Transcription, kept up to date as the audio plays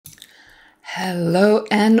Hello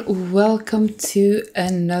and welcome to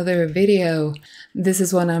another video. This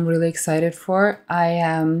is one I'm really excited for.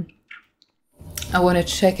 I want to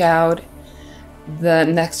check out the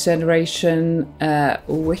next generation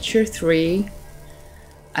Witcher 3.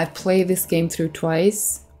 I played this game through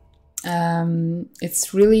twice.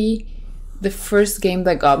 It's really the first game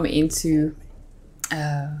that got me into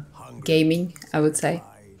gaming, I would say.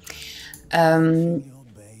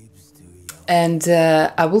 And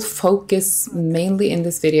I will focus mainly in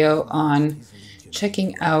this video on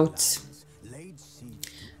checking out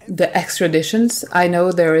the extra editions. I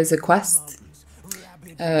know there is a quest,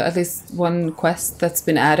 at least one quest that's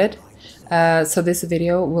been added. So this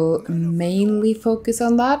video will mainly focus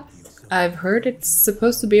on that. I've heard it's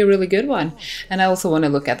supposed to be a really good one. And I also want to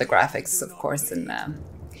look at the graphics, of course, and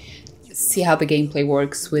see how the gameplay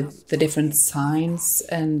works with the different signs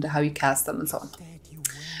and how you cast them and so on.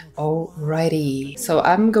 Alrighty, so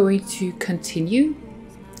I'm going to continue.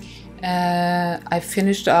 I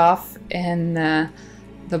finished off in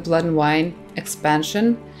the Blood and Wine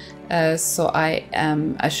expansion, so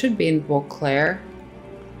I should be in Beauclair,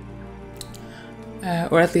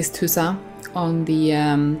 or at least Toussaint, on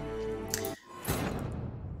the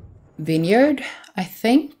vineyard. I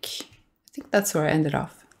think that's where I ended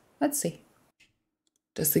off. Let's see.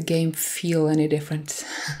 Does the game feel any different?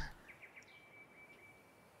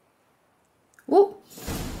 Whoa.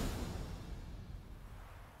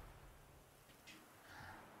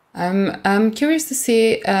 I'm curious to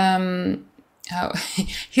see how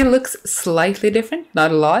he looks slightly different,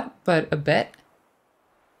 not a lot, but a bit.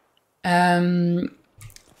 Oh,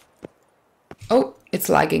 it's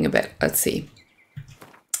lagging a bit. Let's see.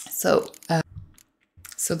 So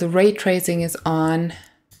the ray tracing is on.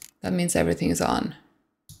 That means everything is on.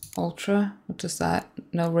 Ultra, what does that?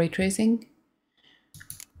 No ray tracing.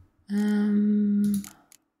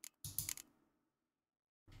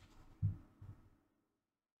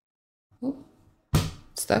 Oh,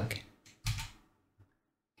 stuck.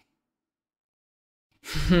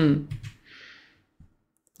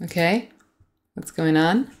 Okay, what's going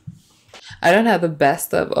on? I don't have the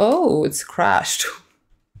best of. Oh, it's crashed.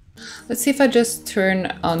 Let's see if I just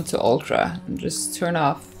turn on to Ultra and just turn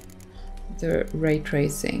off the ray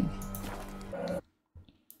tracing.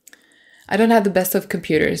 I don't have the best of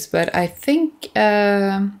computers, but I think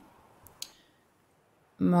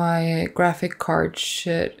my graphic card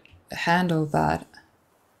should handle that.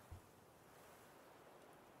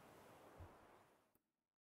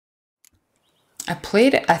 I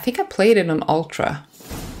think I played it on Ultra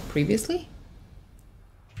previously.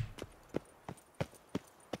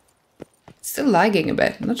 Still lagging a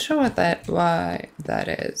bit. I'm not sure why that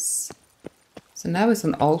is. So now it's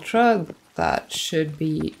on Ultra. That should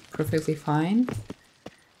be perfectly fine.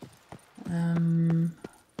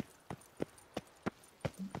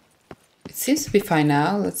 It seems to be fine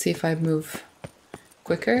now. Let's see if I move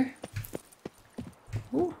quicker.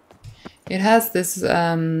 Ooh. It has this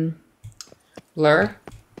blur.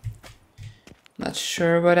 Not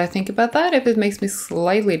sure what I think about that, if it makes me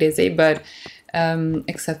slightly dizzy, but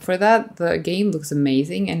except for that, the game looks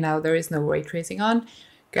amazing, and now there is no ray tracing on.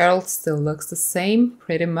 Geralt still looks the same,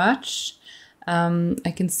 pretty much.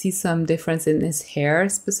 I can see some difference in his hair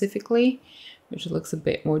specifically, which looks a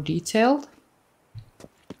bit more detailed.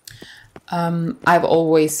 I've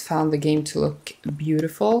always found the game to look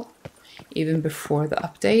beautiful, even before the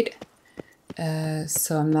update.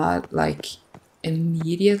 So I'm not like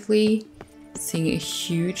immediately seeing a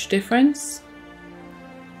huge difference.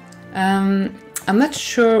 I'm not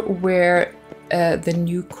sure where the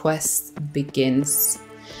new quest begins.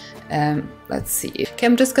 Let's see. Okay,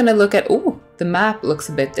 I'm just gonna look at. Oh, the map looks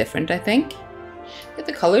a bit different, I think. Yeah,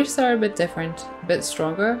 the colors are a bit different, a bit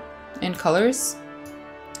stronger in colors.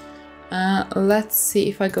 Let's see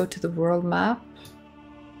if I go to the world map.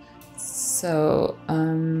 So,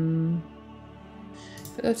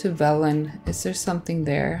 if I go to Velen, is there something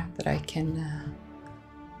there that I can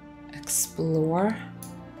explore?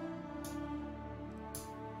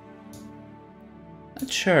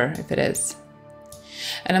 Not sure if it is.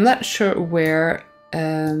 And I'm not sure where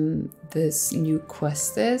this new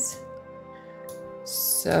quest is.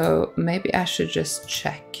 So maybe I should just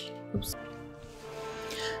check. Oops.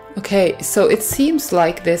 Okay, so it seems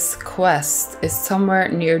like this quest is somewhere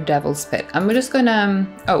near Devil's Pit. I'm just gonna...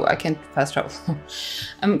 oh, I can't fast travel.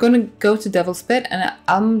 I'm gonna go to Devil's Pit and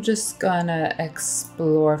I'm just gonna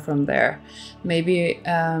explore from there. Maybe...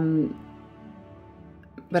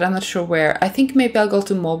 but I'm not sure where. I think maybe I'll go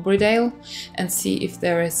to Mulberrydale and see if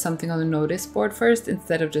there is something on the notice board first,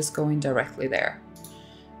 instead of just going directly there.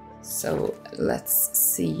 So let's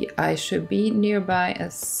see, I should be nearby a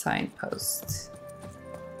signpost.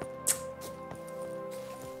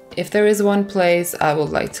 If there is one place I would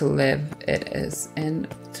like to live, it is in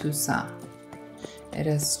Toussaint. It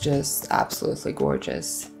is just absolutely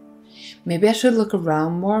gorgeous. Maybe I should look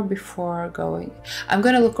around more before going. I'm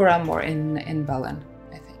gonna look around more in Belen,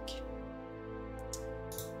 I think.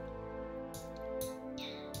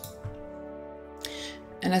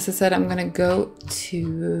 And as I said, I'm gonna go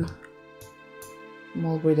to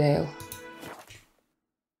Mulberydale.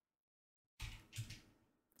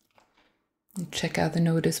 And check out the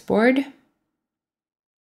notice board.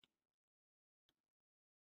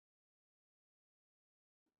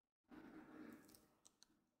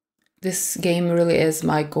 This game really is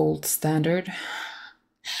my gold standard.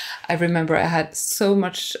 I remember I had so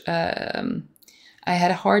much, I had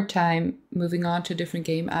a hard time moving on to a different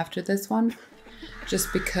game after this one,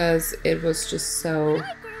 just because it was just so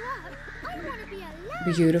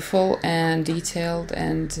beautiful and detailed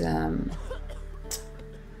and,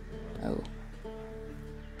 oh.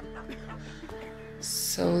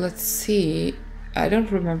 So let's see, I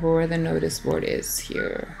don't remember where the notice board is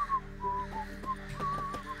here.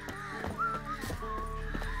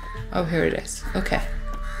 Oh, here it is. Okay.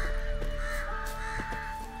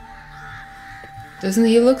 Doesn't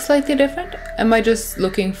he look slightly different? Am I just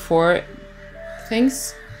looking for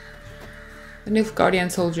things? The Nilfgaardian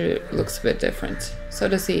soldier looks a bit different. So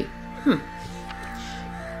does he.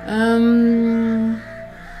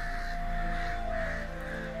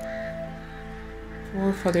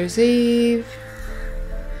 Forefather's Eve.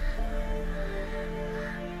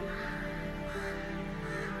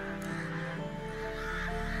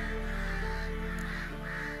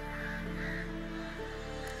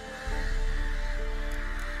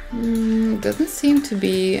 Doesn't seem to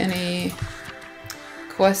be any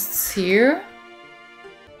quests here.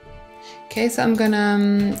 Okay, so I'm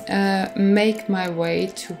gonna make my way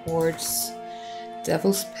towards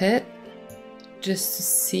Devil's Pit just to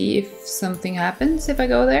see if something happens if I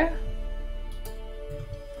go there.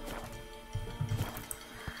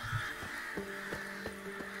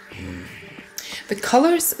 The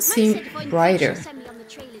colors seem brighter.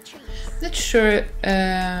 Not sure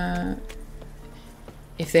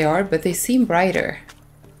if they are, but they seem brighter.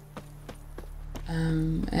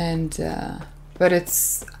 But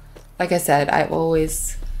it's, like I said, I've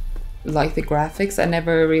always liked the graphics. I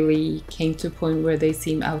never really came to a point where they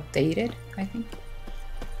seem outdated, I think.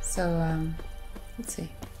 So, let's see.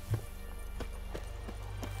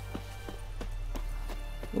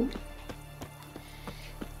 Ooh.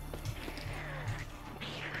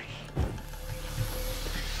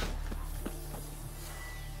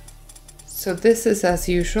 So this is as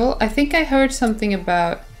usual. I think I heard something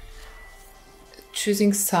about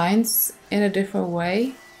choosing signs in a different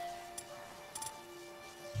way.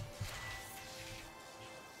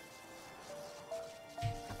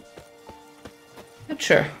 Not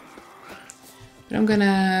sure. But I'm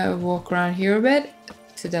gonna walk around here a bit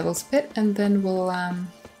to Devil's Pit and then we'll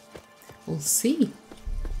see.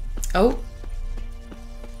 Oh.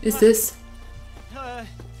 Is this? Oh.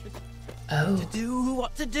 To do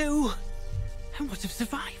what to do. And what of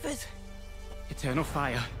survivors? Eternal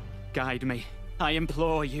fire, guide me. I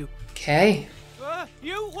implore you. Okay.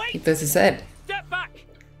 You wait! I think this is it. Step back!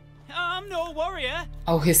 I'm no warrior.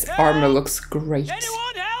 Oh, his armor looks great.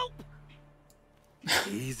 Anyone help?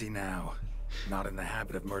 Easy now. Not in the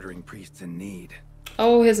habit of murdering priests in need.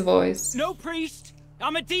 Oh, his voice. No priest.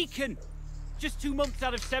 I'm a deacon. Just 2 months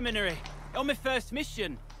out of seminary. On my first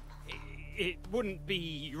mission. It wouldn't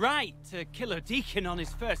be right to kill a deacon on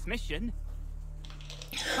his first mission.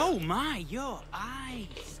 Oh my, your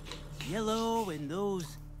eyes. Yellow and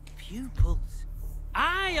those pupils.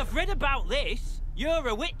 I have read about this. You're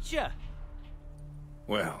a witcher.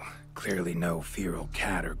 Well, clearly no feral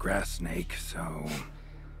cat or grass snake, so...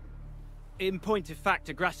 In point of fact,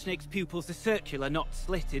 a grass snake's pupils are circular, not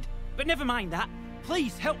slitted. But never mind that.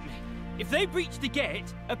 Please help me. If they breach the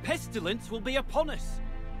gate, a pestilence will be upon us.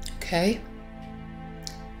 Okay.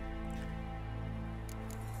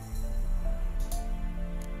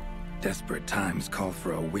 Desperate times call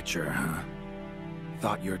for a witcher, huh?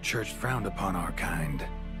 Thought your church frowned upon our kind.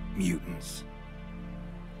 Mutants.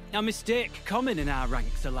 A mistake common in our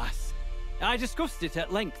ranks, alas. I discussed it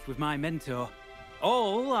at length with my mentor.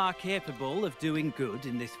 All are capable of doing good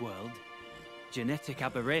in this world. Genetic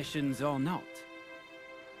aberrations or not.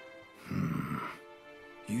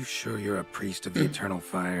 You sure you're a priest of the Eternal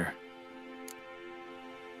Fire?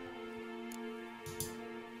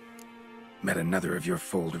 Met another of your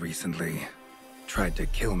fold recently. Tried to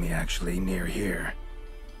kill me, actually, near here.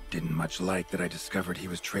 Didn't much like that I discovered he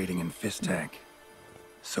was trading in Fistek.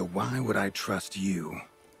 So why would I trust you?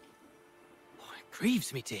 Oh, it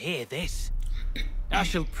grieves me to hear this. I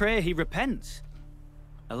shall pray he repents.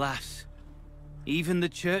 Alas, even the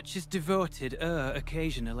Church's devoted err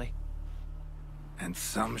occasionally. And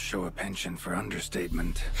some show a penchant for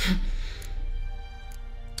understatement.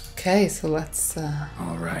 Okay, so let's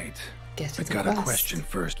All right. get to I the got quest. a question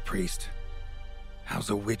first, priest. How's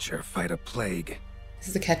a witcher fight a plague? This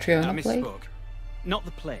is the I Catriona plague? misspoke. Not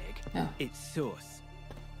the plague, Oh. its source.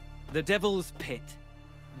 The Devil's Pit,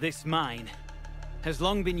 this mine, has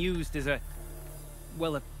long been used as a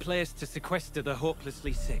place to sequester the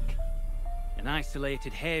hopelessly sick. An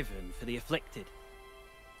isolated haven for the afflicted.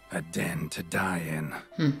 A den to die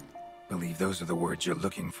in. Believe those are the words you're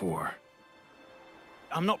looking for.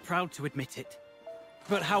 I'm not proud to admit it,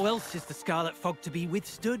 but how else is the Scarlet Fog to be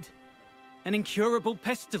withstood? An incurable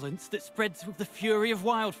pestilence that spreads with the fury of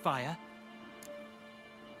wildfire?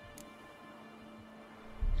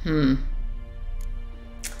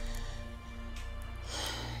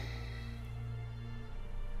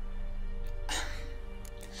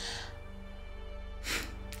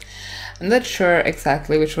 I'm not sure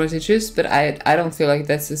exactly which one to choose, but I don't feel like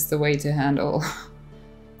this is the way to handle.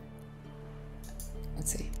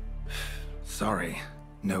 Let's see. Sorry,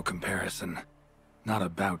 no comparison. Not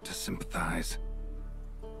about to sympathize.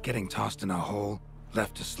 Getting tossed in a hole,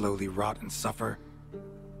 left to slowly rot and suffer.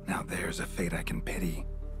 Now there's a fate I can pity.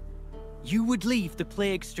 You would leave the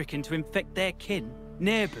plague-stricken to infect their kin,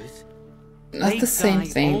 neighbors? Not They the same die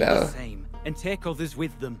thing all though. the same, and take others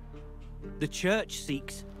with them. The Church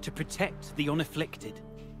seeks to protect the unafflicted.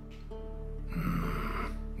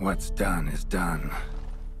 What's done is done.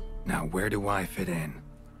 Now where do I fit in?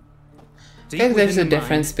 I think there's a Deep within the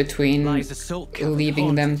difference mind between lies a salt-covered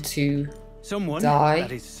leaving them haunted. to Someone, die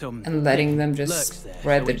that is some and letting them lurks just there,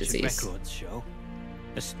 spread so the ancient disease. records show.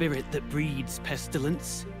 A spirit that breeds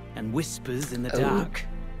pestilence and whispers in the Oh. dark.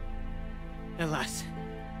 Alas,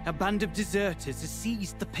 a band of deserters has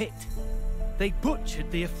seized the pit. They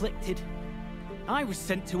butchered the afflicted. I was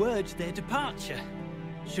sent to urge their departure.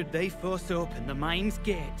 Should they force open the mine's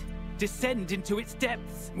gate, descend into its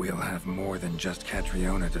depths? We'll have more than just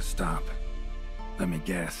Catriona to stop. Let me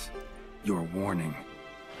guess. Your warning.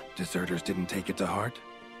 Deserters didn't take it to heart?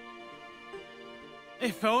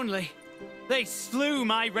 If only. They slew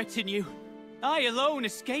my retinue. I alone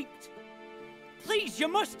escaped. Please, you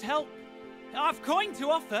must help. I've coin to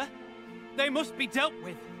offer. They must be dealt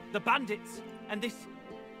with. The bandits and this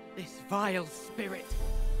vile spirit.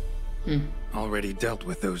 Already dealt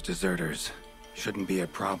with those deserters. Shouldn't be a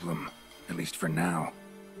problem. At least for now.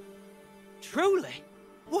 Truly?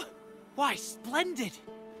 Why, splendid.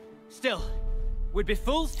 Still, we'd be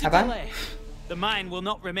fools to Have I? delay. The mine will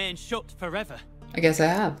not remain shut forever. I guess I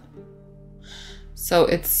have. So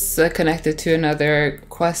it's connected to another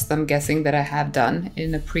quest, I'm guessing, that I have done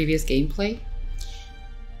in a previous gameplay.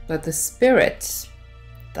 But the spirit,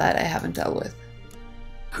 that I haven't dealt with.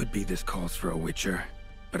 Could be this calls for a witcher,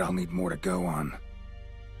 but I'll need more to go on.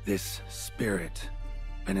 This spirit,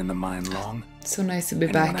 been in the mine long? It's so nice to be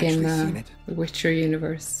Anyone back in actually seen it? the Witcher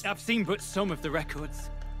universe. I've seen but some of the records.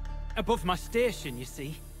 Above my station, you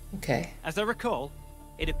see. Okay, As I recall,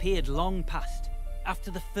 it appeared long past,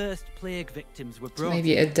 after the first plague victims were brought.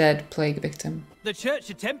 maybe a dead plague victim. The Church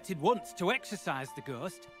attempted once to exorcise the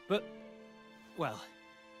ghost, but, well,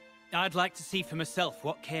 I'd like to see for myself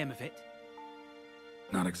what came of it.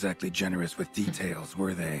 Not exactly generous with details,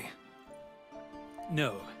 were they?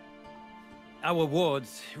 No. Our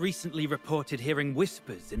wards recently reported hearing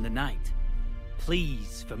whispers in the night.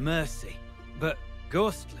 Pleas for mercy, but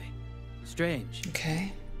ghostly. Strange.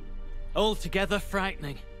 Okay. Altogether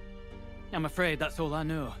frightening. I'm afraid that's all I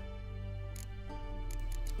know.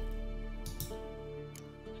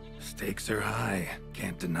 Stakes are high,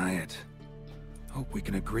 can't deny it. Hope we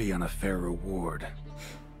can agree on a fair reward.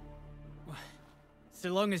 So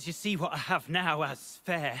long as you see what I have now as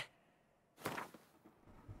fair.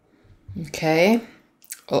 Okay.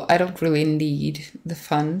 Well, I don't really need the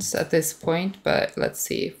funds at this point, but let's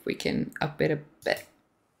see if we can up it a bit.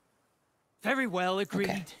 Very well, agreed.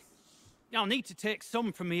 Okay. I'll need to take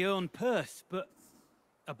some from my own purse, but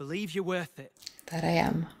I believe you're worth it. That I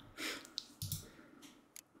am.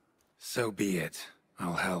 So be it.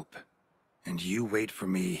 I'll help. And you wait for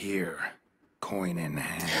me here, coin in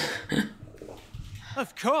hand.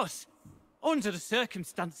 Of course. Under the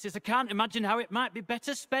circumstances, I can't imagine how it might be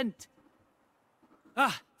better spent.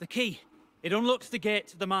 Ah, the key. It unlocks the gate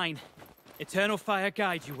to the mine. Eternal fire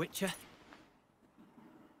guide you, Witcher.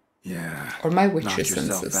 Yeah. Or my Knock witcher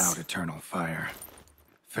yourself senses. out, eternal fire.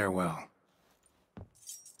 Farewell.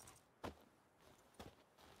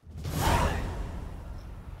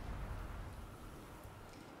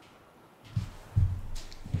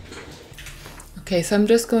 Okay, so I'm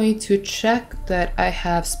just going to check that I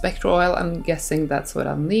have spectral oil. I'm guessing that's what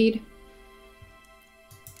I'll need.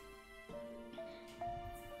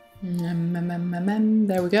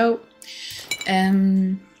 There we go.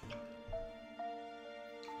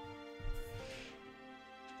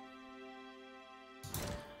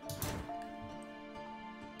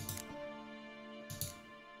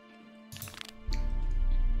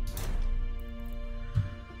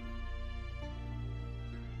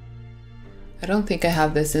 I don't think I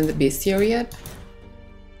have this in the bestiary yet.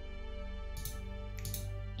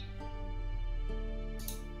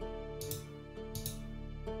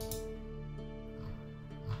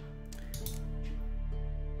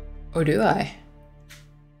 Or do I?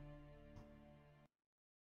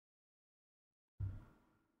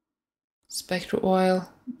 Spectral oil,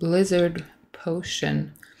 blizzard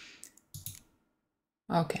potion.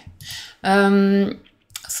 Okay.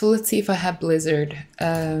 So let's see if I have blizzard.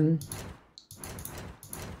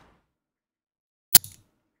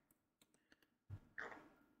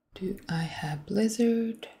 Do I have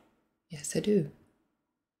blizzard? Yes, I do.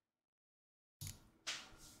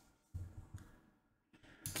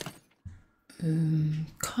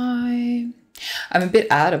 Okay. I'm a bit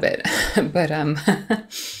out of it, but I'm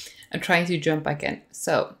trying to jump back in.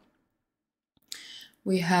 So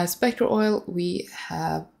we have spectral oil, we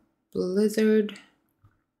have blizzard.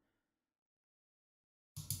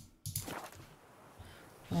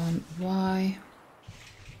 Why?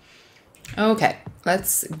 Okay,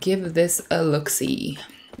 let's give this a look-see.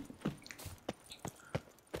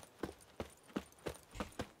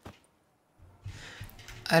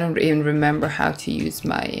 I don't even remember how to use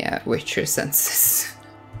my Witcher senses.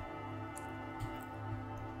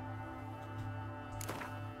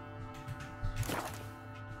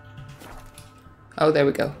 Oh, there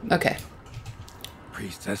we go. Okay.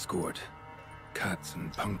 Priest's escort. Cuts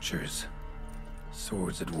and punctures.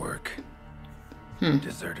 Swords at work.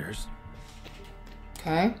 Deserters.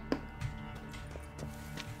 Okay.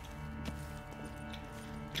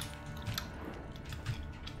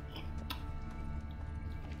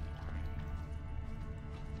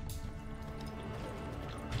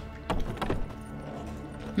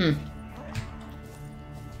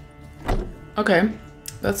 Okay,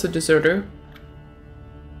 that's a deserter.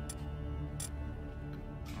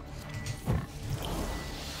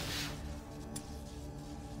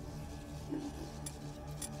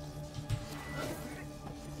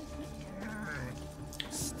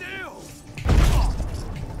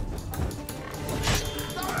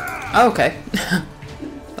 Okay,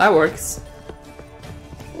 that works.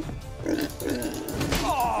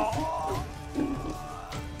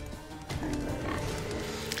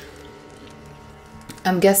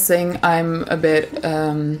 I'm guessing I'm a bit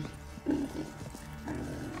I'm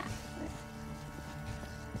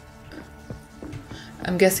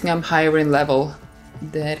guessing I'm higher in level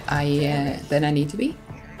than I need to be.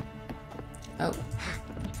 Oh,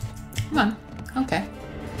 come on. Okay,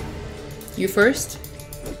 you first.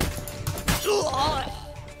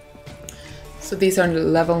 So these are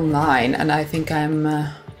level 9, and I think I'm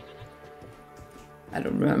I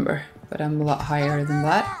don't remember, but I'm a lot higher than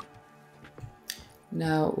that.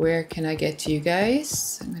 Now, where can I get you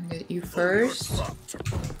guys? I'm gonna get you first.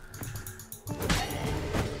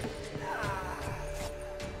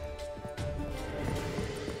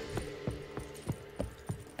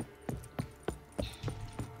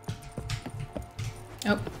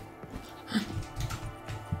 Oh.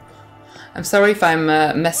 I'm sorry if I'm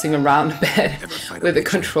messing around a bit with the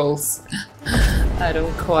controls. I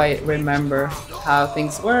don't quite remember how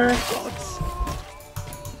things work.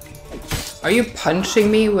 Are you punching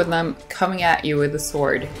me when I'm coming at you with a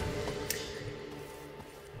sword?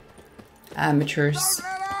 Amateurs.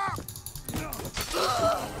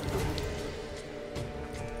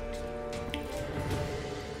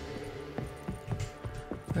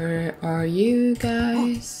 Where are you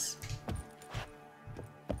guys?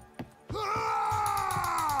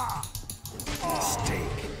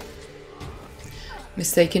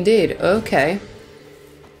 Mistake indeed. Okay.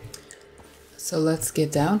 So let's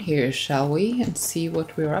get down here, shall we? And see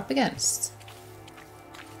what we're up against.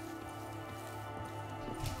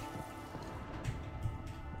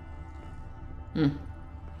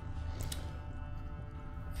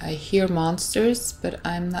 I hear monsters, but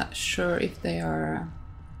I'm not sure if they are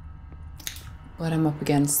what I'm up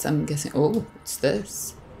against. I'm guessing... Oh, it's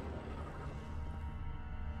this.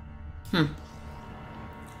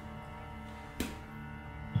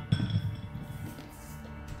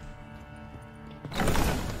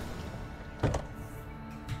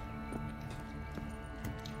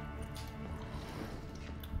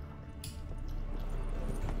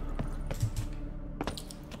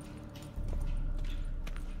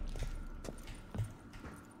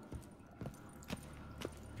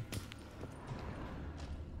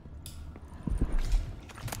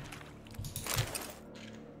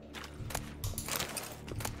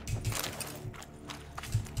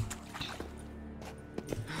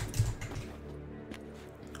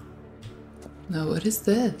 Now what is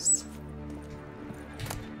this?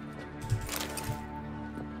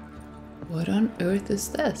 What on earth is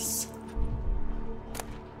this?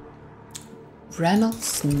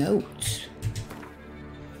 Reynolds' note.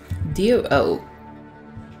 Dear O,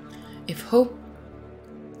 if hope,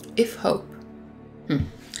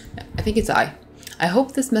 I think it's I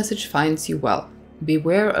hope this message finds you well.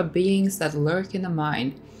 Beware of beings that lurk in the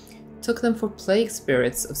mind. Took them for plague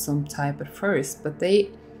spirits of some type at first, but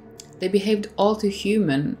they behaved all too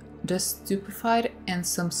human, just stupefied in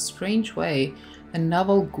some strange way. A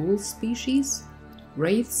novel ghoul species?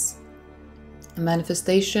 Wraiths? A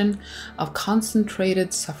manifestation of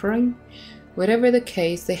concentrated suffering? Whatever the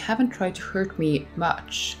case, they haven't tried to hurt me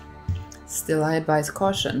much. Still, I advise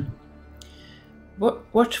caution.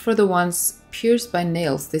 Watch for the ones pierced by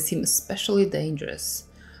nails. They seem especially dangerous.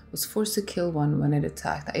 Was forced to kill one when it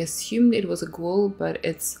attacked. I assumed it was a ghoul, but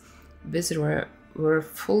its viscera were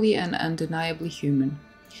fully and undeniably human.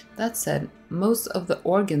 That said, most of the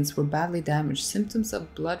organs were badly damaged, symptoms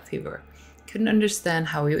of blood fever. Couldn't understand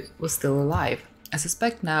how he was still alive. I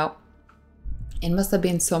suspect now it must have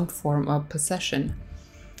been some form of possession.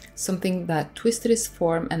 Something that twisted his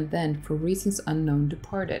form and then, for reasons unknown,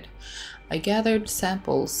 departed. I gathered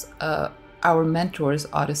samples our mentors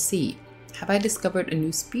ought to see. Have I discovered a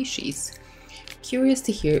new species? Curious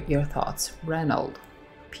to hear your thoughts, Reynold.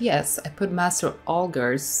 P.S. I put Master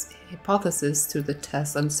Alger's hypothesis to the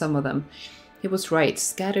test on some of them. He was right.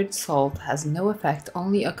 Scattered salt has no effect.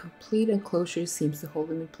 Only a complete enclosure seems to hold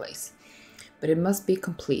them in place. But it must be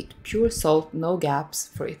complete. Pure salt, no gaps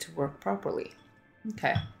for it to work properly.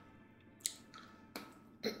 Okay.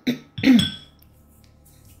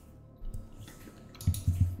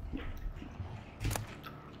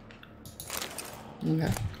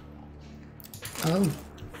 Okay. Oh.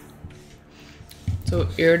 So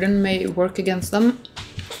Yrden may work against them,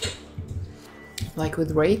 like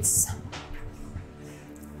with wraiths.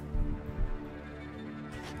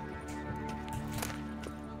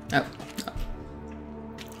 Oh.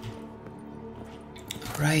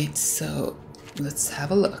 Right, so let's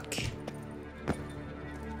have a look.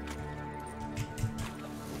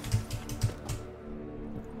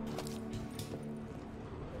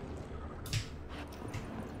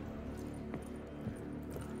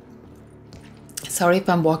 Sorry if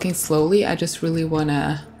I'm walking slowly, I just really want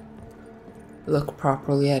to look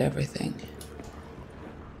properly at everything.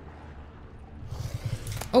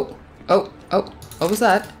 Oh, what was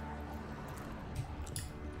that?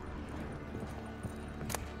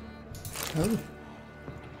 Oh.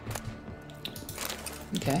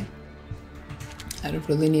 Okay. I don't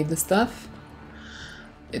really need the stuff.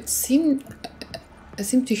 I seem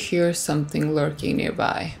to hear something lurking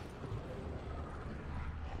nearby.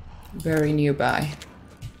 Very nearby.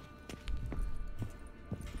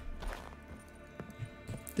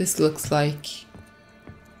 This looks like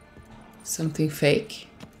something fake.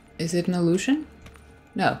 Is it an illusion?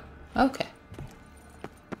 No. Okay.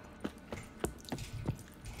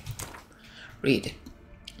 Read.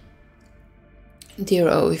 Dear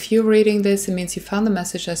O, if you're reading this, it means you found the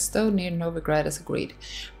message I stowed near Novigrad as agreed.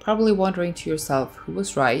 Probably wondering to yourself who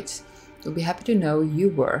was right. You'll be happy to know you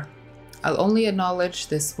were. I'll only acknowledge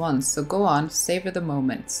this once, so go on, savor the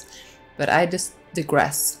moments. But I just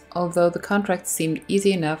digress. Although the contract seemed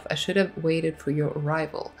easy enough, I should have waited for your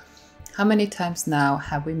arrival. How many times now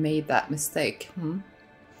have we made that mistake,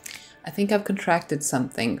 I think I've contracted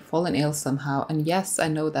something, fallen ill somehow, and yes, I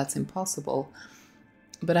know that's impossible.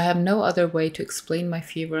 But I have no other way to explain my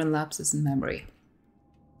fever and lapses in memory.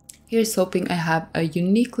 Here's hoping I have a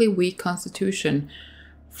uniquely weak constitution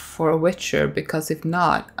for a witcher, because if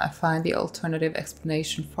not, I find the alternative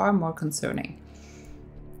explanation far more concerning.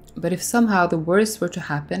 But if somehow the worst were to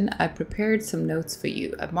happen, I prepared some notes for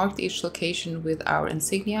you. I've marked each location with our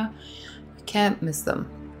insignia. You can't miss them.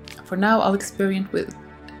 For now, I'll experiment with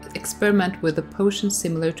a potion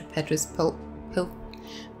similar to Petra's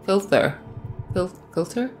filter.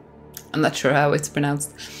 I'm not sure how it's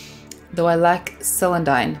pronounced, though I lack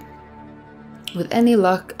celandine. With any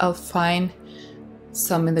luck, I'll find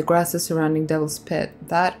some in the grasses surrounding Devil's Pit.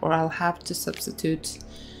 That, or I'll have to substitute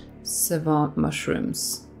savant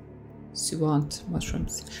mushrooms.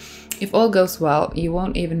 If all goes well, you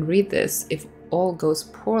won't even read this. If all goes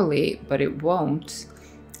poorly, but it won't,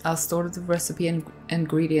 I'll store the recipe and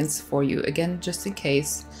ingredients for you, again just in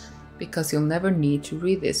case, because you'll never need to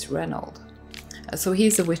read this, Reynold. So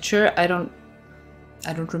he's a witcher. I don't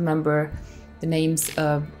remember the names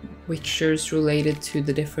of witchers related to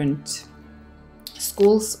the different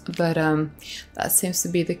schools, but that seems to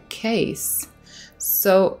be the case.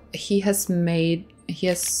 So he has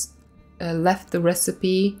left the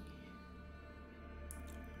recipe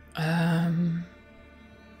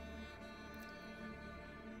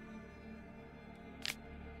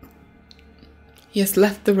He has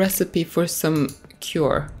left the recipe for some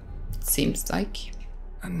cure, it seems like.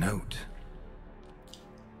 A note.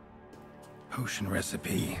 Potion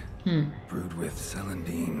recipe. Brewed with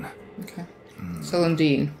celandine. Okay.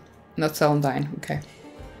 Celandine, not celandine. Okay.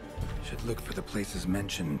 Should look for the places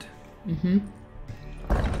mentioned.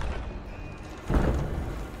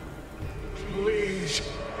 Please,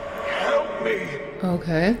 help me.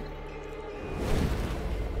 Okay.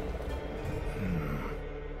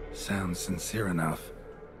 Sounds sincere enough.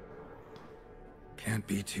 Can't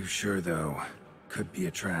be too sure though. Could be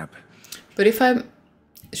a trap. But if I'm...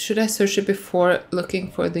 Should I search it before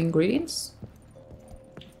looking for the ingredients?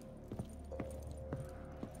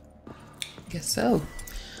 Guess so.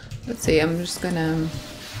 Let's see, I'm just gonna...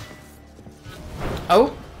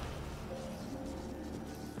 Oh!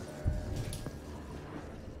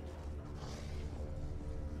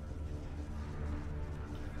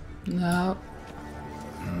 No.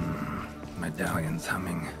 Medallion's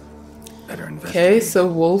humming. Better investigate. Okay, so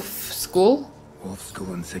Wolf School? Wolf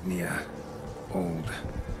School insignia. Old.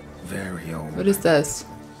 Very old. What is this?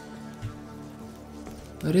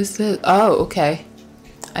 What is this? Oh, okay.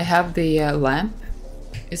 I have the lamp.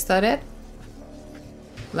 Is that it?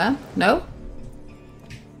 Lamp? No?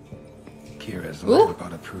 Kira's Ooh. lied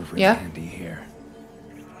about approving Yeah. candy here.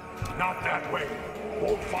 Not that way.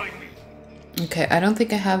 Won't find me. Okay, I don't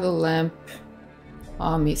think I have a lamp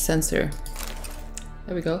on me sensor.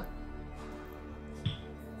 There we go.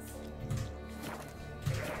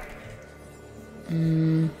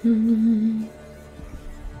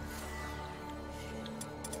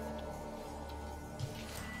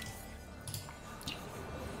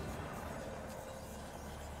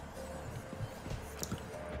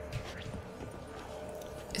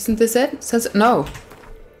 Isn't this it? Sensor? No.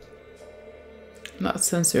 Not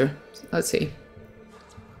sensor. Let's see.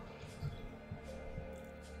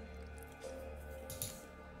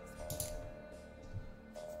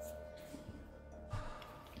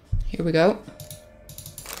 Here we go.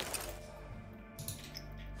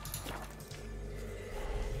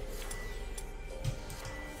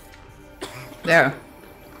 There.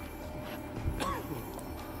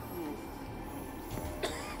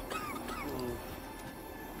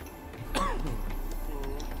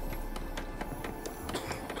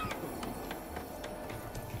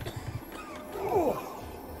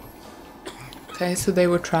 Okay, so they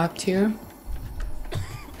were trapped here.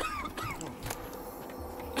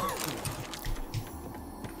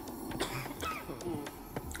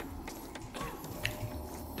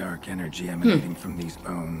 Dark energy emanating from these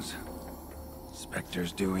bones.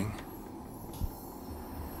 Spectre's doing.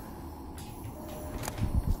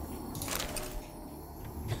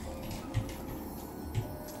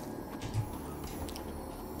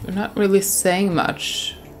 They're not really saying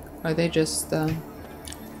much. Are they just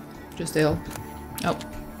ill? Oh.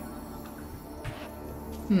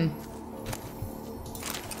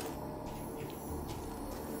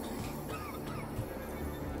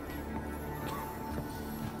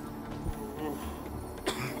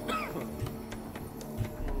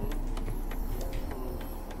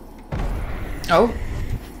 Oh.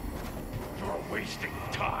 You're wasting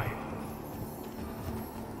time.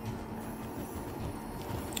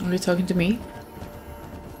 Are you talking to me?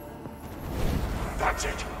 That's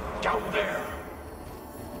it. Down there.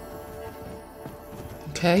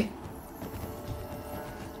 Okay.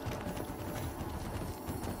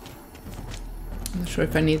 I'm not sure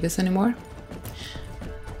if I need this anymore.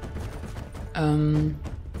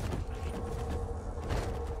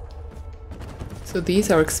 So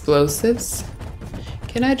these are explosives.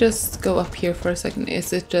 Can I just go up here for a second?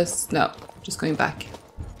 Is it just... No, just going back.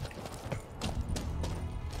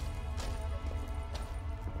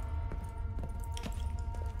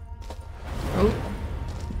 Oh.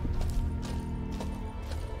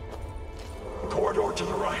 Corridor to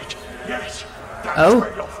the right. Yes. That's Oh.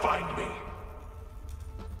 where you'll find me.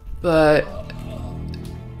 But...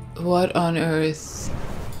 What on earth?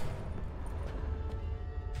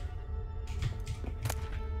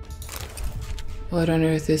 What on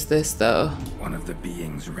earth is this, though? One of the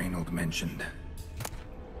beings Reynold mentioned.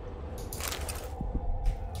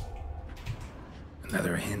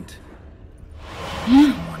 Another hint.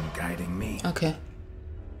 Someone guiding me. Okay.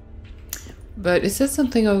 But it says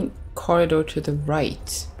something on corridor to the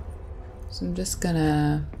right. So I'm just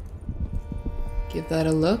gonna give that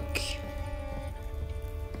a look.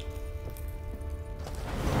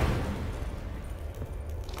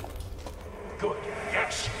 Good.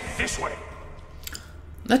 Yes. This way.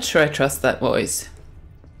 Not sure I trust that voice.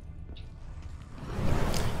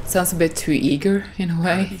 It Sounds a bit too eager in a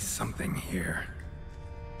Gotta way. be something here.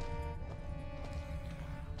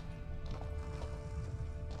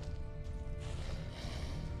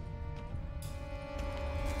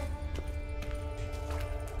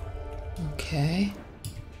 Okay.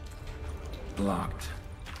 Blocked.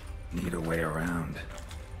 Need a way around.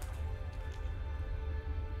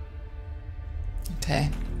 Okay.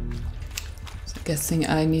 So guessing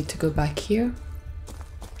I need to go back here.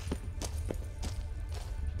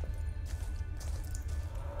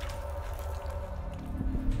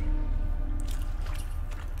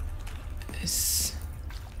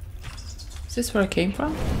 Is this where I came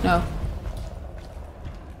from? No.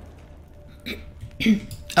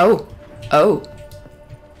 Oh. Oh.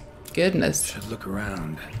 Goodness. Should look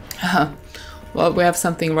around. Well, we have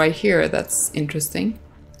something right here that's interesting.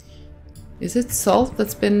 Is it salt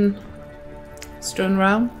that's been strewn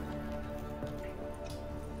around?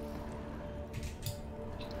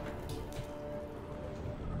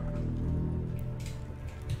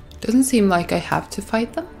 Doesn't seem like I have to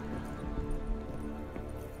fight them.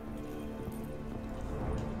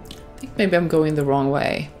 I think maybe I'm going the wrong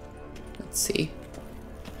way. Let's see.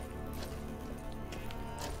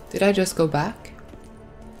 Did I just go back?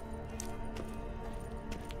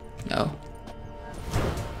 No.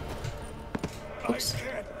 Oops. I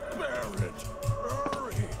can't bear it.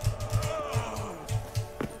 Hurry.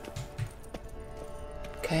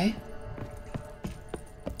 Okay.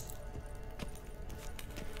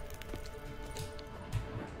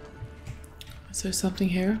 Is there something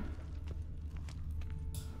here?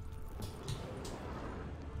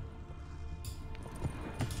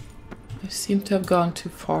 I seem to have gone too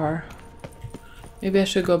far. Maybe I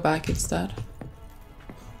should go back instead.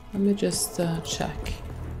 Let me just check.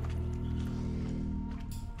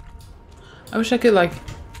 I wish I could like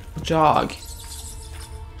jog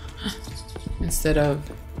instead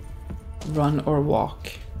of run or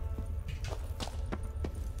walk.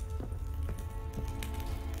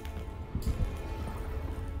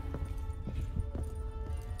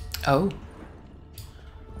 Oh.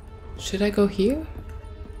 Should I go here?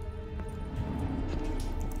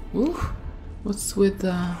 Ooh. What's with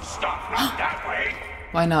Stop, not that way.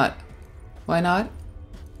 Why not? Why not?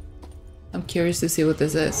 I'm curious to see what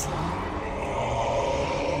this is.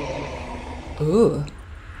 Ooh.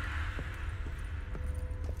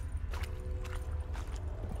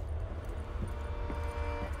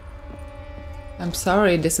 I'm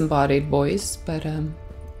sorry, disembodied voice, but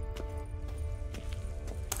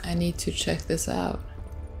I need to check this out.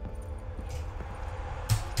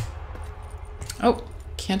 Oh,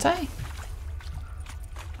 can't I?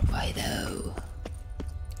 Why though?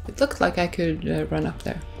 It looked like I could run up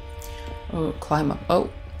there. Or climb up. Oh.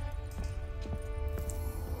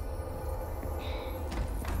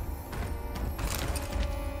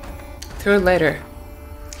 Through it later.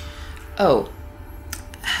 Oh.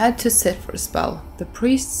 Had to sit for a spell. The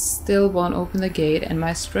priest still won't open the gate and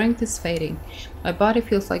my strength is fading. My body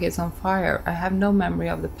feels like it's on fire. I have no memory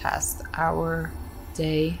of the past hour,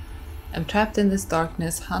 day. I'm trapped in this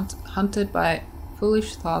darkness, hunted by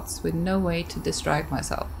foolish thoughts with no way to distract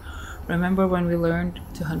myself. Remember when we learned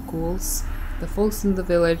to hunt ghouls? The folks in the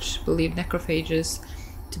village believed necrophages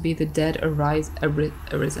to be the dead arisen,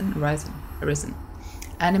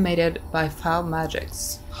 animated by foul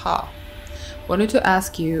magics. Ha! Wanted to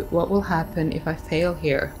ask you what will happen if I fail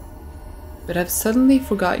here, but I've suddenly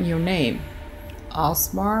forgotten your name.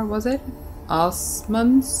 Osmar, was it?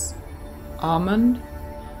 Osmond?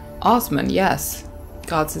 Osmond, yes.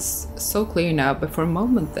 Gods, is so clear now, but for a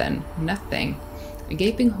moment then, nothing. A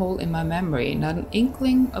gaping hole in my memory, not an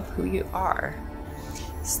inkling of who you are.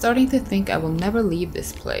 Starting to think I will never leave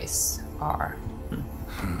this place. R.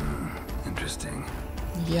 Interesting.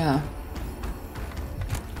 Yeah.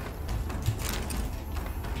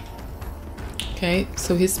 Okay,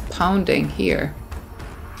 so he's pounding here.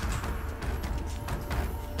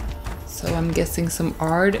 So I'm guessing some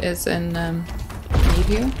art is in need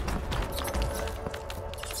here.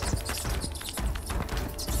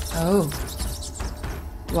 Oh.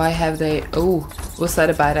 Why have they... Oh, was that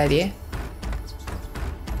a bad idea?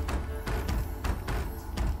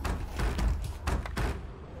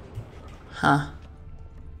 Huh.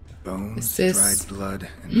 Bones, Is this- dried blood,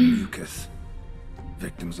 and mucus.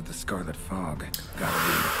 Victims of the Scarlet Fog.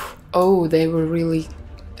 Gotta Oh, they were really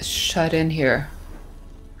shut in here.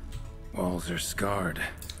 be. Walls are scarred.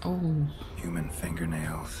 Oh. Human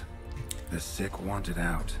fingernails. The sick want it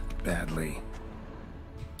out. Badly.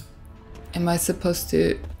 Am I supposed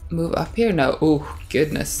to move up here? No. Oh,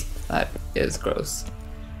 goodness. That is gross.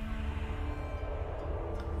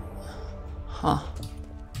 Huh.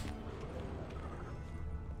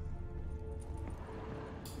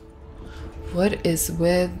 What is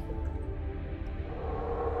with...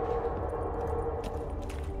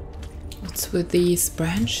 What's with these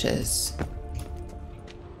branches?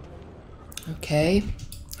 Okay.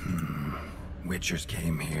 Witchers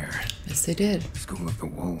came here. Yes, they did. School of the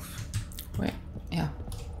Wolf. Wait, yeah.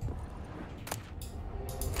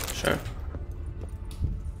 Sure.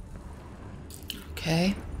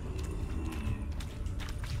 Okay.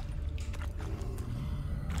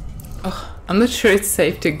 Oh, I'm not sure it's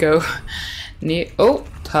safe to go near... Oh,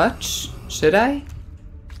 touch. Should I?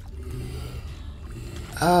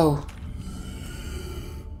 Oh.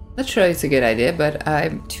 Not sure it's a good idea, but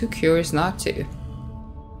I'm too curious not to.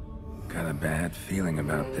 Got a bad feeling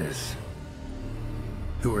about this.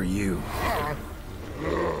 Who are you?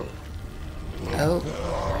 Oh.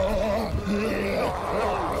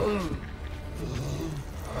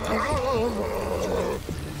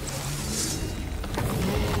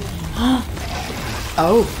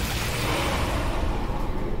 Oh.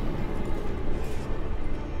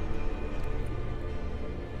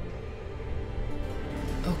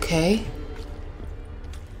 Okay.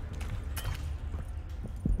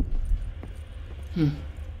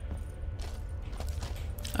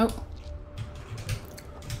 Oh.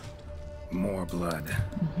 More blood.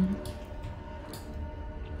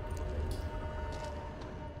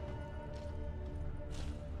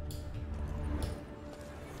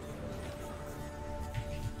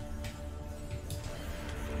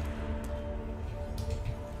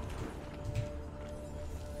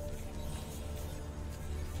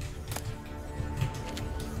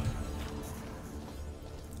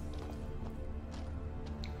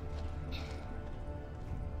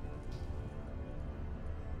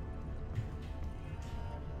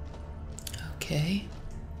 Okay.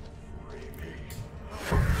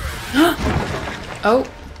 Oh.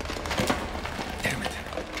 Damn it.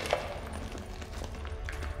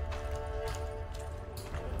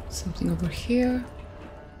 Something over here.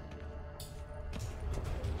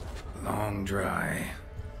 Long dry.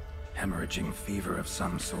 Hemorrhaging fever of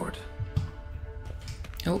some sort.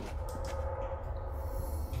 Oh.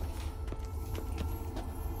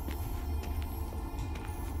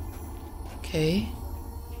 Okay.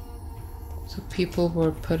 So people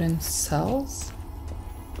were put in cells?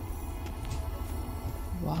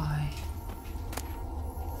 Why?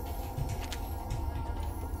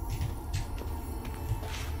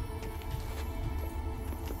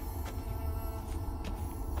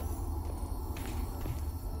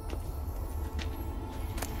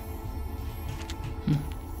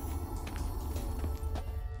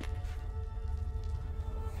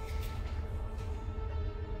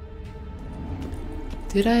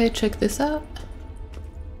 Did I check this out?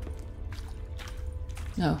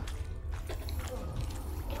 No.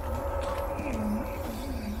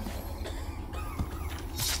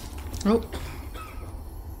 Oh.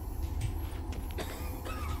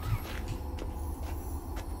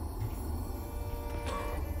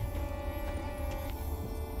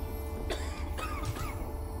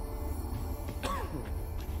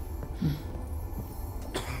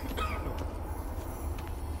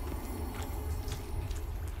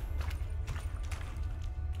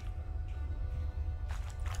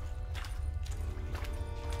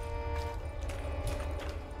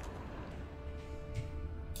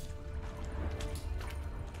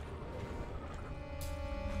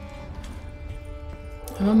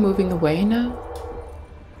 Am I moving away now?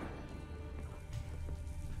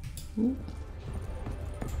 Ooh.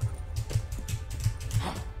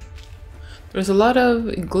 There's a lot of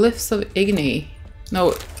glyphs of Igni.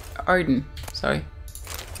 No, Arden. Sorry.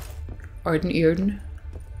 Arden Earden.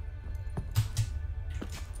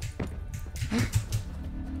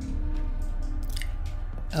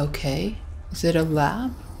 Okay. Is it a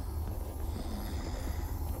lab?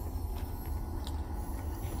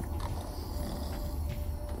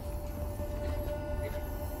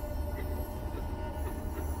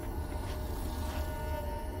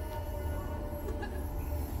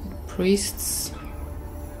 Priests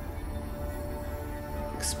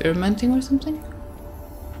experimenting or something?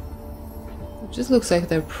 It just looks like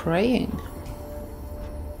they're praying.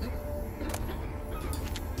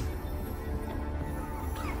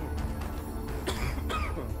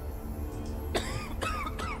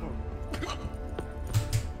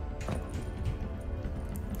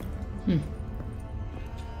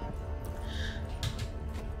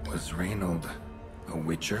 Was Reynold a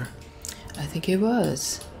witcher? I think he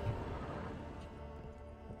was.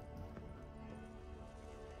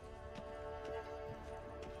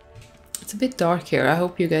 It's a bit dark here. I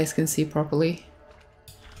hope you guys can see properly.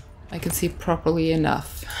 I can see properly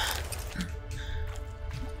enough.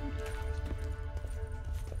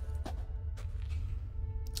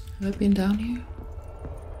 Have I been down here?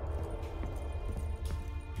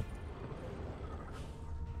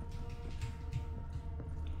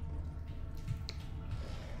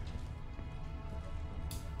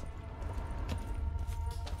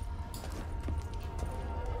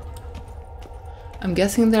 I'm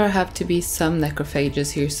guessing there have to be some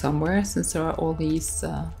necrophages here somewhere, since there are all these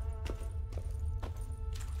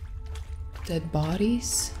dead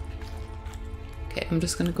bodies. Okay, I'm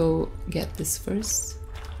just gonna go get this first.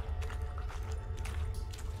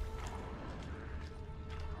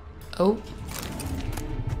 Oh.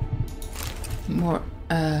 More.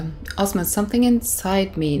 Osmond, something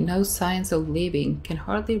inside me, no signs of leaving, can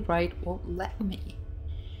hardly write, won't let me.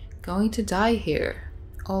 Going to die here.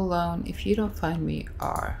 All alone, if you don't find me,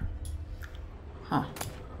 R. Huh.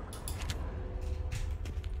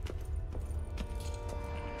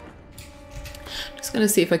 Just gonna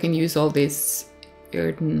see if I can use all these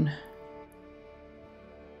Erden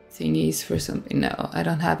thingies for something. No, I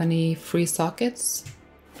don't have any free sockets.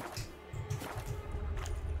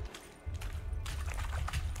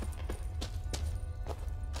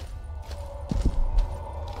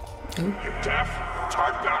 Oh. You deaf?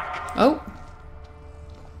 Turn back! Oh!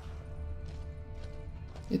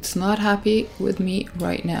 It's not happy with me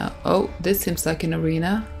right now. Oh, this seems like an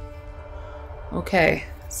arena. Okay,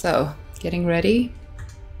 so getting ready.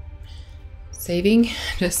 Saving,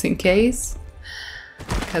 just in case.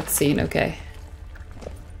 Cutscene, okay.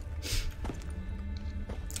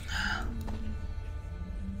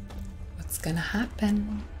 What's gonna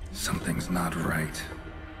happen? Something's not right.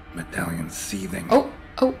 Medallion seething. Oh,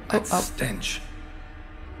 that stench.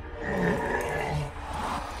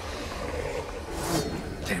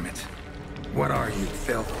 Damn it. What are you,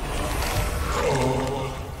 filth?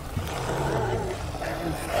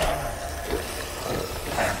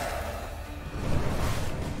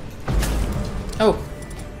 Oh.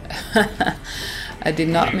 I did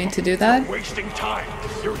not mean to do that. You're wasting time.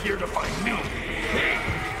 You're here to find me.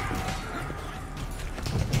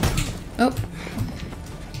 Oh.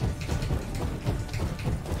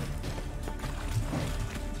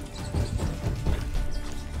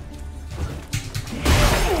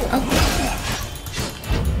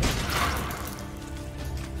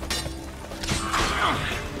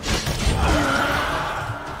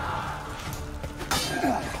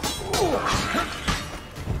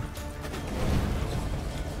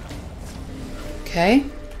 Okay.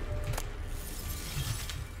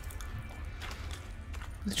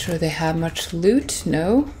 Not sure they have much loot.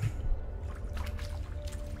 No.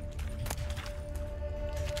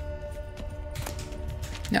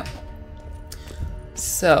 No.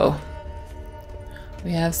 So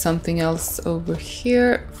we have something else over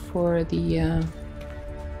here for the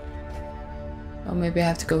oh, maybe I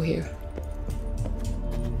have to go here.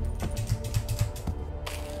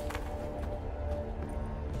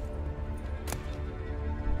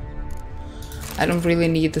 I don't really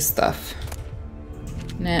need the stuff.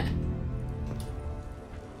 Nah.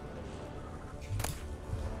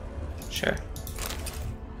 Sure.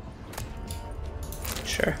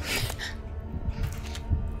 Sure.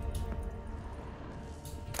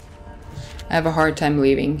 I have a hard time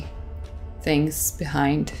leaving things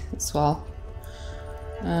behind as well.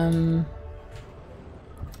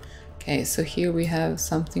 Okay, so here we have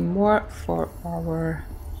something more for our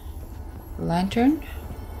lantern.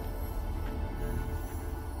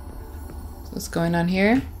 What's going on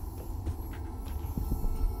here?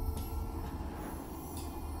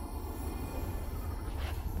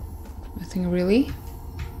 Nothing really.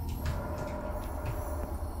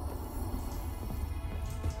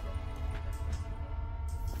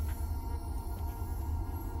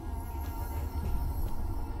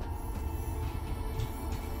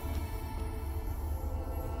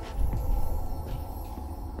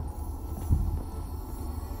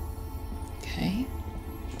 Okay.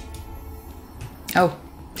 Oh.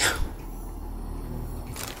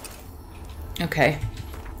 Okay.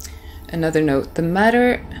 Another note. The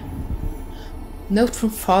matter... Note from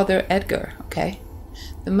Father Edgar. Okay.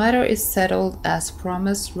 The matter is settled as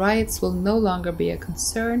promised. Riots will no longer be a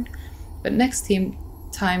concern. But next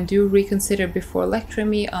time do reconsider before lecturing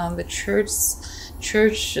me on the church's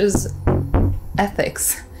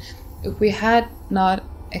ethics. If we had not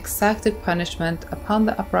exacted punishment upon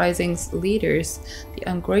the uprising's leaders, the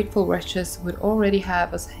ungrateful wretches would already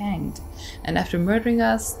have us hanged, and after murdering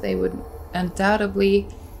us, they would undoubtedly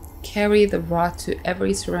carry the rot to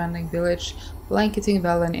every surrounding village, blanketing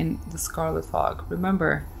Velen in the scarlet fog.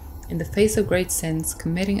 Remember, in the face of great sins,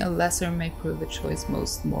 committing a lesser may prove the choice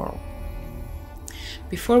most moral.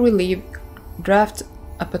 Before we leave, draft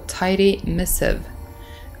up a tidy missive.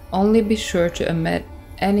 Only be sure to omit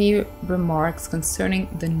any remarks concerning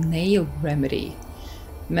the nail remedy.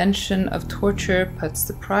 Mention of torture puts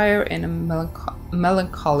the prior in a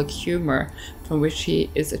melancholic humor from which he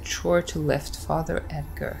is a chore to lift. Father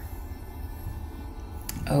Edgar.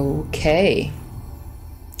 Okay.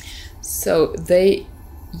 So they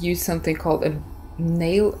use something called a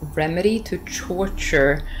nail remedy to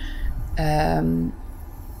torture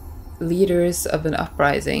leaders of an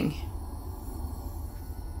uprising.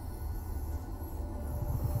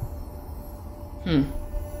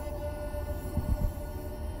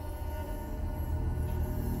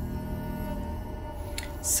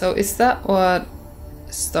 So is that what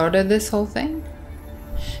started this whole thing?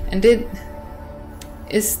 And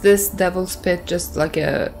is this Devil's Pit just like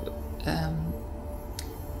a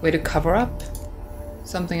way to cover up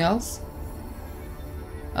something else?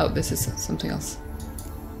 Oh, this is something else.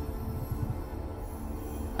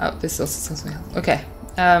 Oh, this is also something else. Okay.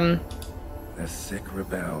 The sick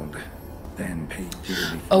rebelled, then paid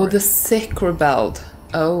dearly for Oh, it. the sick rebelled.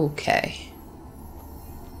 Okay.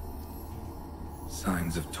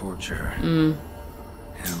 Signs of torture.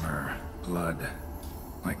 Hammer, blood,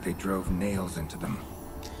 like they drove nails into them.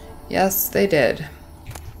 Yes, they did.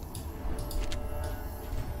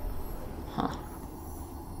 Huh.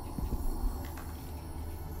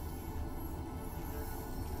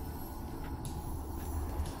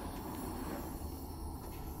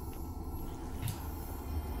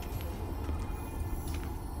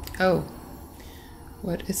 Oh.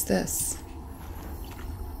 What is this?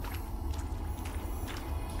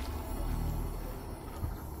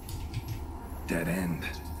 Dead end.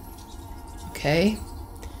 Okay.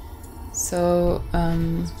 So,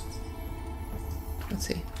 let's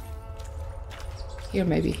see. Here,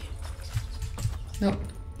 maybe. Nope.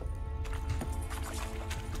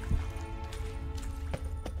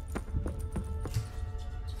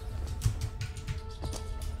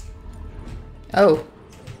 Oh.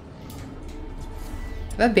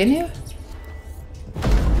 Have I been here?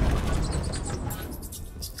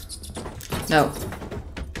 No.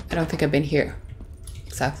 I don't think I've been here.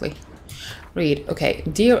 Exactly. Read. Okay.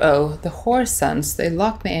 Dear O, the whoresons, they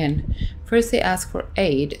locked me in. First they asked for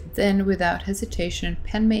aid, then without hesitation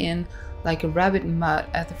penned me in like a rabbit mud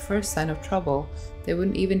at the first sign of trouble. They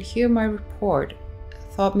wouldn't even hear my report.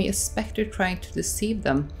 Thought me a spectre trying to deceive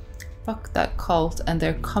them. Fuck that cult and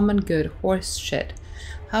their common good horse shit.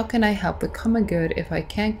 How can I help the common good if I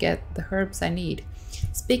can't get the herbs I need?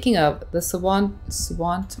 Speaking of, the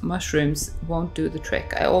swant mushrooms won't do the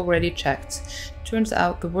trick. I already checked. Turns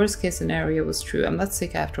out the worst case scenario was true. I'm not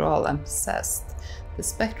sick after all, I'm possessed. The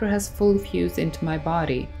spectre has fully fused into my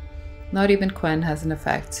body. Not even Quen has an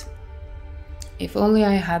effect. If only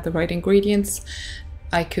I had the right ingredients,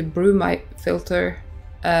 I could brew my filter,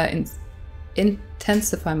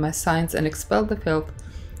 intensify my signs and expel the filth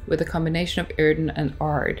with a combination of Erden and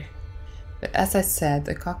Ard. But as I said,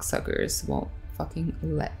 the cocksuckers won't fucking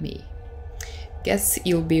let me. Guess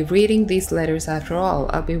you'll be reading these letters after all.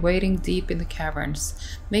 I'll be waiting deep in the caverns.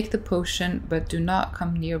 Make the potion, but do not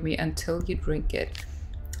come near me until you drink it.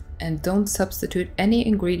 And don't substitute any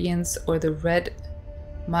ingredients or the red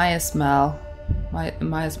miasmal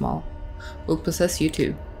will possess you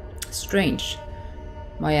too. Strange.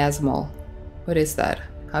 Miasmal. What is that?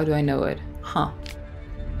 How do I know it? Huh.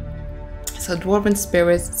 So dwarven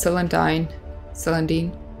spirits, Celandine.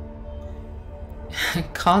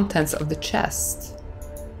 Contents of the chest.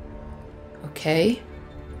 Okay.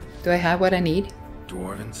 Do I have what I need?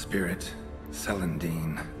 Dwarven spirit,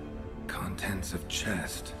 Celandine. Contents of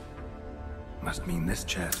chest. Must mean this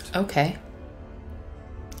chest. Okay.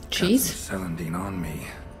 Cheese? Got some Celandine on me.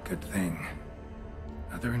 Good thing.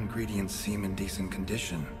 Other ingredients seem in decent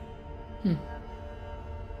condition.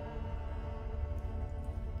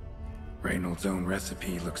 Reynolds' own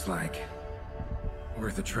recipe looks like.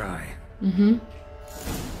 Worth a try.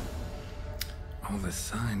 All the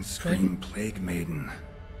signs scream plague maiden,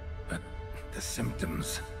 but the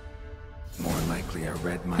symptoms more likely a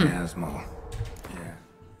red miasmal.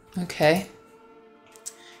 Yeah. Okay.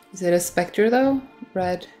 Is it a spectre though?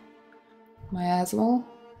 Red miasmal?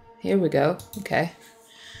 Here we go. Okay.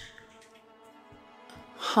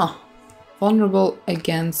 Huh. Vulnerable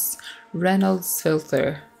against Reynolds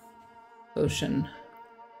filter potion.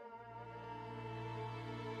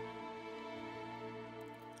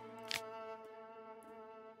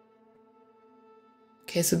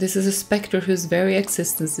 Okay, so this is a spectre whose very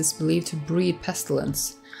existence is believed to breed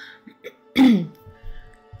pestilence.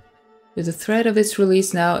 With the threat of its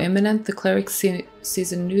release now imminent, the cleric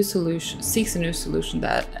seeks a new solution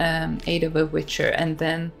that aid of a witcher, and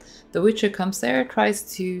then the witcher comes there,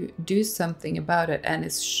 tries to do something about it, and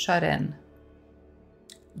is shut in.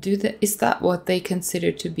 Is that what they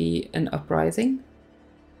consider to be an uprising?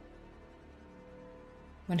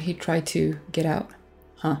 When he tried to get out?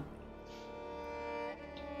 Huh.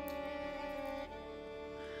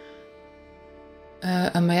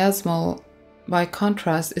 A miasmal, by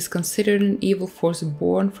contrast, is considered an evil force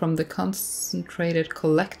born from the concentrated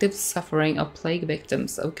collective suffering of plague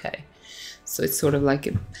victims. Okay. So it's sort of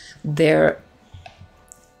like their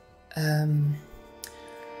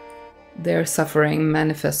suffering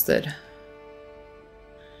manifested.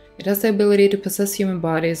 It has the ability to possess human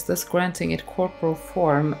bodies, thus granting it corporal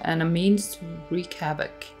form and a means to wreak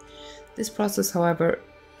havoc. This process, however,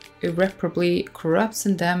 irreparably corrupts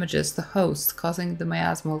and damages the host, causing the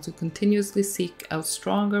miasmal to continuously seek out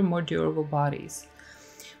stronger, more durable bodies.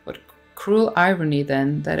 What cruel irony,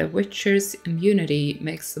 then, that a witcher's immunity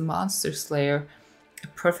makes the monster slayer a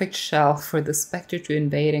perfect shell for the spectre to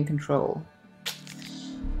invade and control.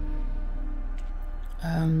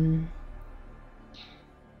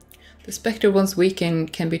 The spectre, once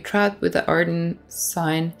weakened, can be trapped with the Arden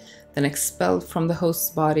sign, then expelled from the host's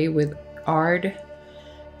body with Ard,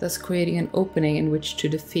 thus creating an opening in which to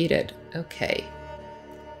defeat it. Okay.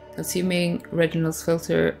 Consuming Reginald's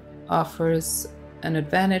filter offers an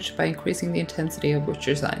advantage by increasing the intensity of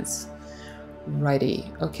Witcher signs.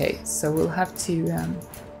 Righty. Okay, so we'll have to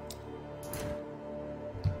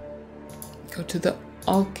go to the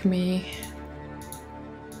alchemy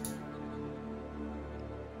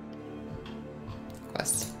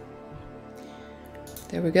quest.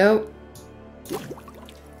 There we go.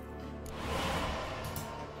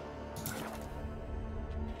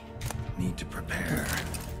 Need to prepare.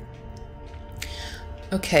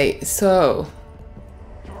 Okay, so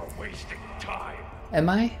You're wasting time. am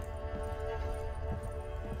I?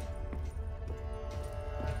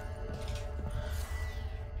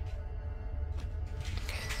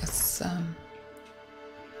 Okay, let's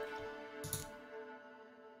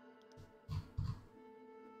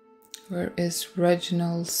where is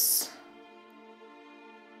Reginald's?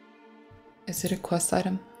 Is it a quest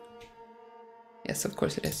item? Yes, of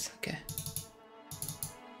course it is. Okay.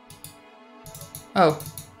 Oh,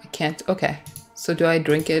 I can't. Okay. So do I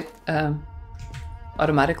drink it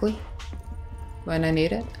automatically when I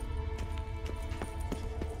need it?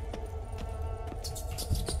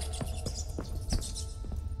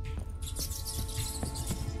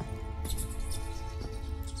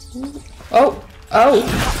 Oh! Oh!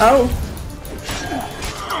 Oh!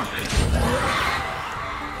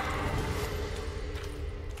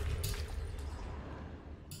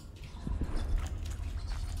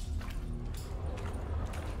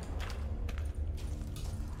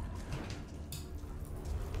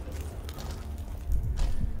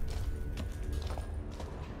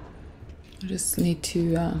 I just need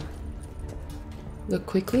to look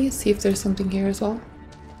quickly, see if there's something here as well.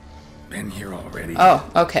 Been here already. Oh,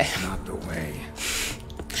 okay. Not the way.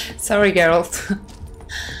 Sorry, Geralt.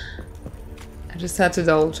 I just had to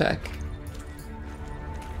double check.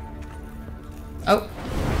 Oh.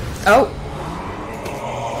 Oh!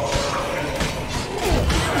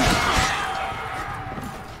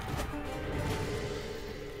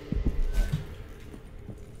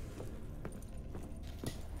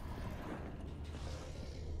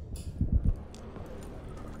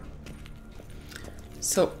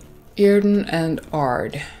 So, Eärden and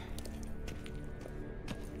Ard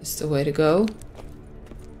is the way to go.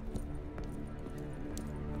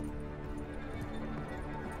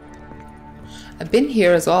 I've been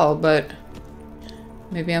here as well, but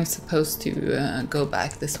maybe I'm supposed to go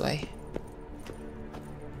back this way.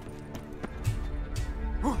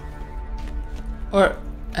 Or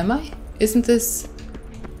am I? Isn't this...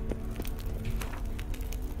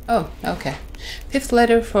 Oh, okay. 5th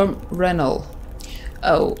letter from Renal.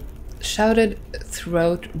 Oh, shouted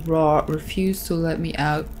throat raw, refused to let me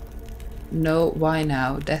out. No, why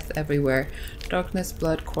now? Death everywhere. Darkness,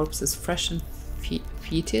 blood, corpses, fresh and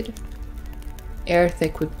fetid. Air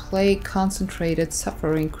thick with plague, concentrated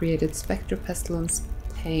suffering created spectre, pestilence,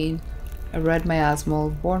 pain. A red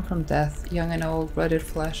miasmal, born from death, young and old, rutted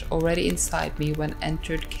flesh, already inside me when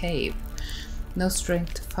entered cave. No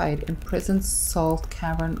strength to fight, imprisoned salt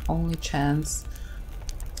cavern, only chance.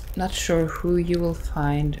 Not sure who you will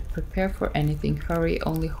find. Prepare for anything. Hurry.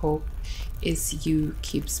 Only hope is you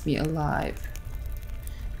keeps me alive.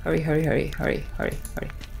 Hurry, hurry, hurry, hurry, hurry, hurry.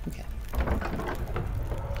 Okay.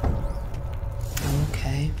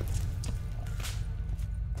 Okay.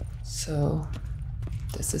 So,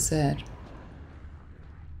 this is it.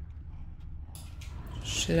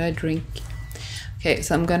 Should I drink? Okay,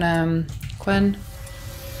 so I'm gonna Quen,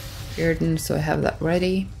 Eärden, so I have that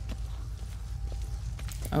ready.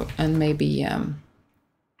 Oh, and maybe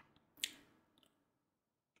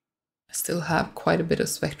I still have quite a bit of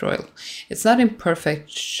spectre oil. It's not in perfect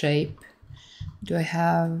shape. Do I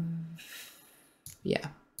have... Yeah.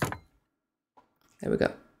 There we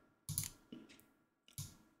go.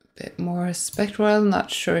 A bit more spectre oil.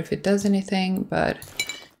 Not sure if it does anything, but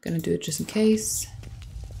I'm gonna do it just in case.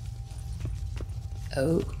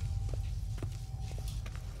 Oh.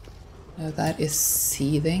 No, that is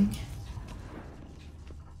seething.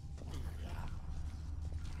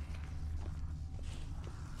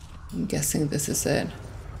 I'm guessing this is it.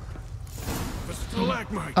 The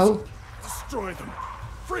stalagmites. Oh. Destroy them.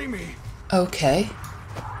 Free me. Okay.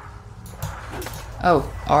 Oh,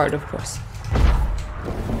 art, of course.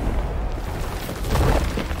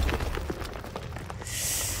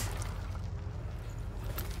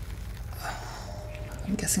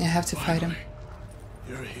 I'm guessing I have to fight him.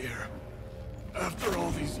 You're here. After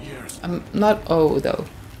all these years. I'm not O though.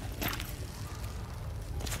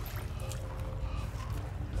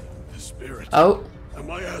 The spirit. Oh, The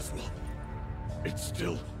miasmal. It's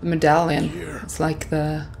still the medallion. here. It's like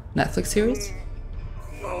the Netflix series.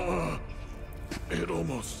 It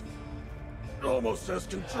almost has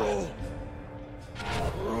control.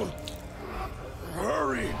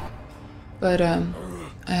 Hurry. But I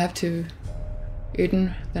have to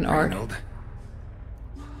Eden, then art. Reynold,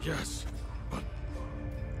 Yes, but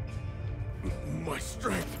my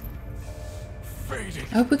strength fading.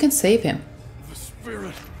 I hope we can save him. The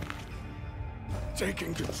spirit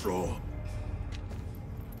taking control.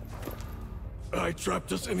 I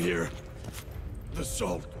trapped us in here. The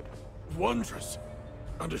salt, wondrous.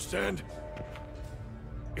 Understand?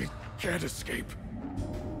 It can't escape.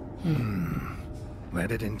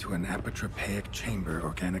 led it into an apotropaic chamber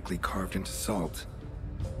organically carved into salt.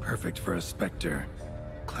 Perfect for a specter.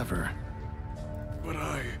 Clever. But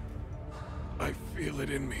I feel it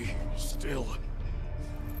in me still.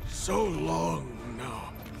 So long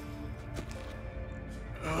now.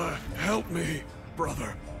 Help me,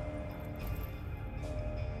 brother.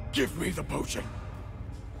 Give me the potion.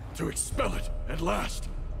 To expel it at last.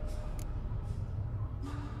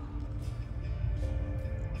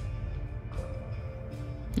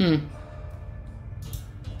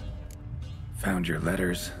 Found your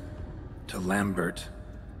letters. To Lambert.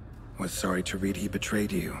 Was sorry to read he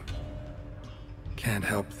betrayed you. Can't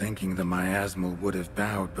help thinking the miasmal would have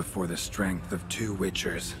bowed before the strength of 2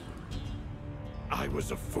 Witchers. I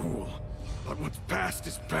was a fool. But what's past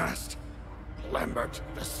is past. Lambert,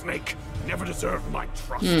 the snake, never deserved my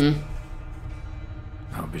trust.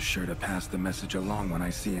 I'll be sure to pass the message along when I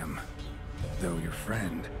see him. Though your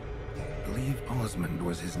friend, believe Osmond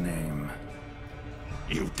was his name.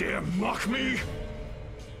 You dare mock me?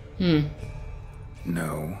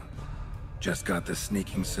 No. Just got the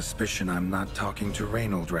sneaking suspicion I'm not talking to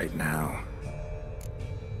Reynold right now.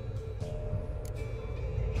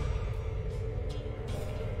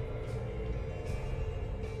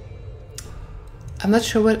 I'm not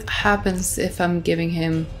sure what happens if I'm giving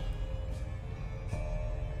him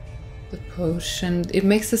the potion. It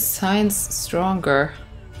makes the signs stronger.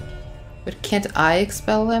 But can't I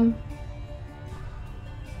expel them?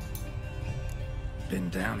 Been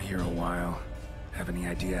down here a while. Have any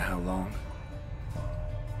idea how long?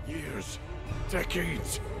 Years.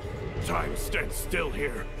 Decades. Time stands still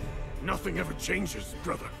here. Nothing ever changes,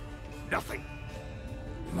 brother. Nothing.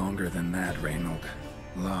 Longer than that, Reynold.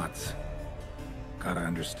 Lots. Gotta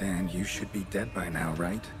understand, you should be dead by now,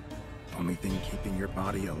 right? Only thing keeping your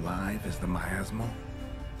body alive is the miasmal?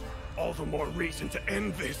 All the more reason to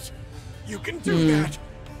end this. You can do that.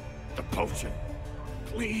 The potion.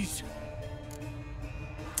 Please.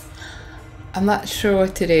 I'm not sure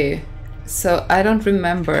what to do. So I don't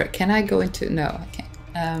remember. Can I go into... No, I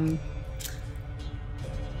can't.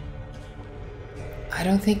 I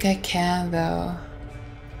don't think I can though.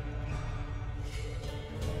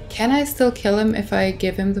 Can I still kill him if I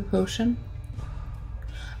give him the potion?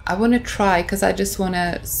 I want to try because I just want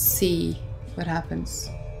to see what happens.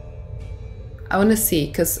 I want to see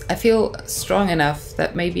because I feel strong enough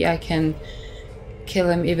that maybe I can kill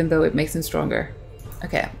him even though it makes him stronger.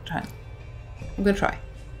 Okay, I'm trying. I'm gonna try.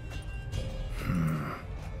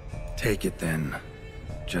 Take it then.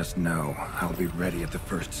 Just know, I'll be ready at the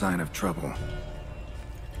first sign of trouble.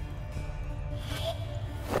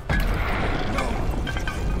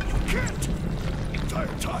 Can't. Entire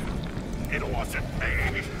time. It wasn't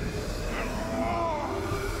me.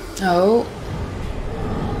 Oh.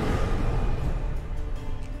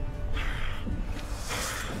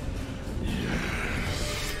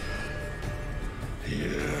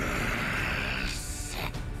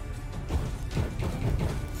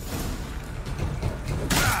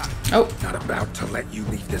 Oh, not about to let you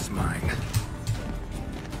leave this mine.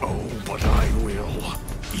 Oh, but I will.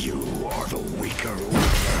 You are the weaker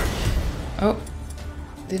Witcher. Oh.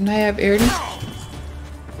 Didn't I have Erden?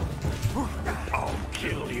 I'll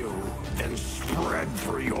kill you, then spread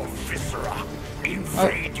through your viscera.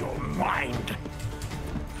 Invade your mind.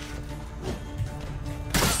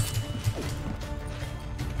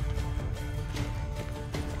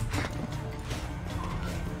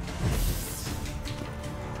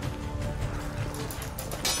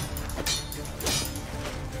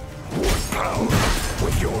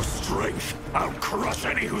 With your strength, I'll crush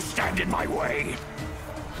any who stand in my way.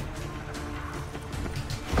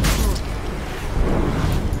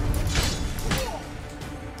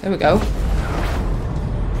 There we go.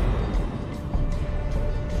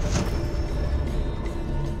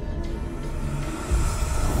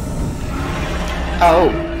 Oh,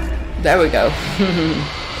 there we go.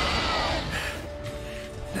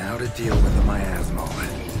 Now to deal with the miasmal.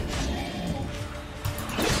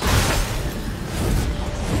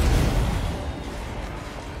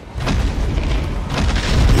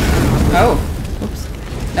 Oh, oops.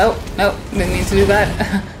 No, no, didn't mean to do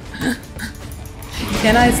that.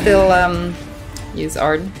 Can I still use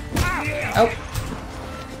Arden? Oh.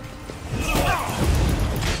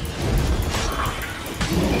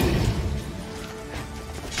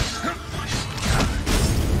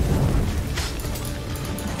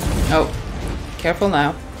 Oh, careful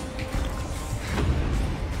now.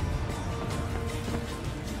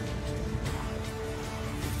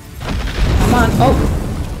 Come on. Oh.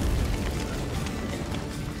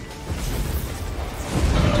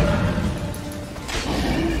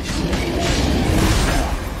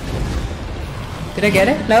 Did I get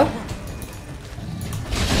it? No?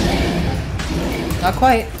 Not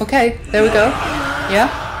quite. Okay, there we go. Yeah?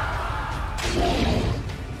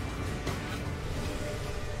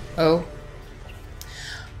 Oh.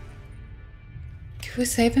 Can we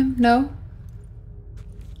save him? No?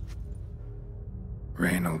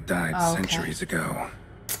 Reynold died Oh, okay. centuries ago.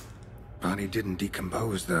 Body didn't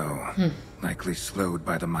decompose, though. Likely slowed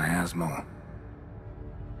by the miasmal.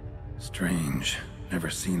 Strange. Never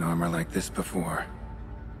seen armor like this before.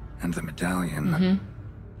 And the medallion.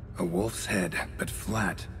 A wolf's head, but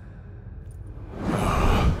flat.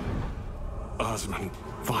 Osmond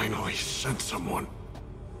finally sent someone.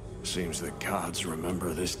 Seems the gods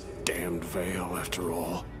remember this damned veil after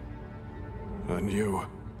all. And you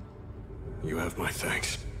have my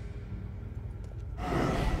thanks.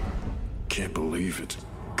 Can't believe it's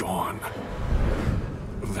gone.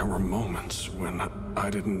 There were moments when I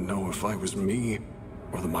didn't know if I was me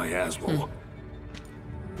or the miasmal.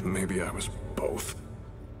 Maybe I was both.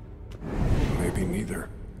 Maybe neither.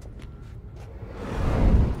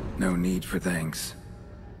 No need for thanks.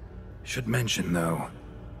 Should mention, though,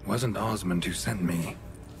 wasn't Osmond who sent me.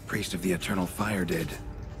 Priest of the Eternal Fire did.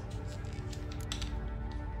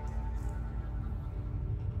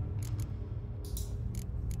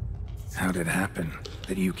 How did it happen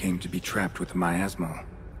that you came to be trapped with the miasmal?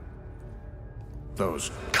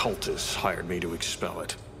 Those cultists hired me to expel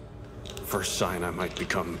it. First sign I might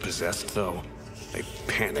become possessed, though, they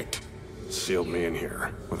panicked. Sealed me in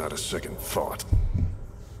here without a second thought.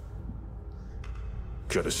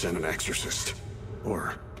 Could have sent an exorcist.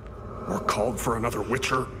 Or called for another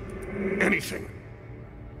Witcher. Anything.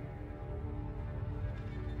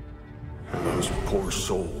 And those poor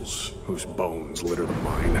souls whose bones litter the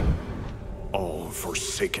mine. All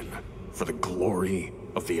forsaken for the glory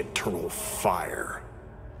of the Eternal Fire.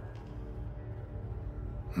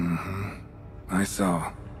 I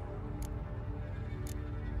saw.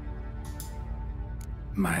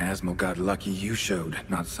 Miasmal got lucky you showed,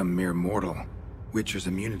 not some mere mortal. Witcher's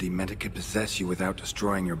immunity meant it could possess you without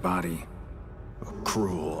destroying your body. A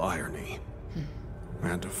cruel irony. I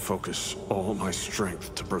had to focus all my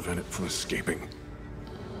strength to prevent it from escaping.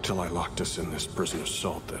 Till I locked us in this prison of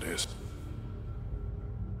salt, that is.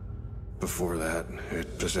 Before that,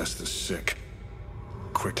 it possessed the sick.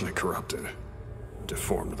 Quickly corrupted.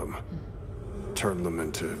 Deformed them. Turned them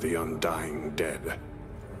into the undying dead.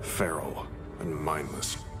 Feral and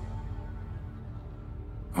mindless.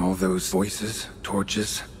 All those voices,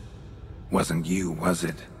 torches, wasn't you, was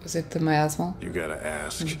it? Was it the miasmal? You gotta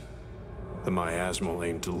ask. The miasmal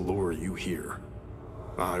aimed to lure you here.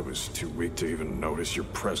 I was too weak to even notice your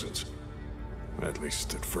presence. At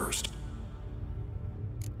least at first.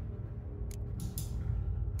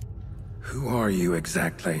 Who are you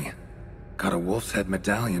exactly? Got a wolf's head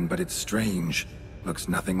medallion, but it's strange. Looks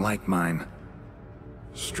nothing like mine.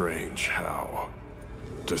 Strange how.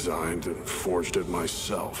 Designed and forged it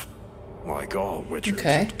myself. Like all Witchers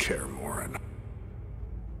at Kaer Morhen.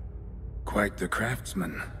 Quite the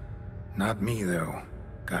craftsman. Not me, though.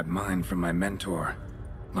 Got mine from my mentor,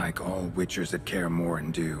 like all witchers at Kaer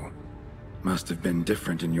Morhen do. Must have been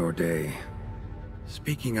different in your day.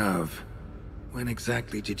 Speaking of, when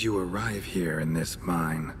exactly did you arrive here in this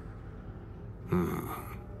mine?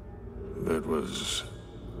 That was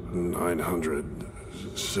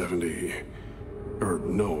 970... or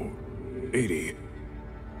no, 80.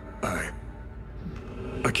 I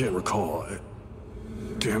can't recall.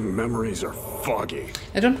 Damn memories are foggy.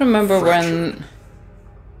 I don't remember when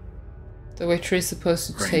the Witcher is supposed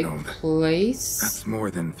to take Reynold. place. That's more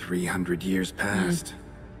than 300 years past.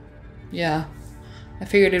 Yeah, I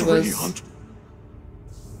figured it was. 300?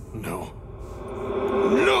 No.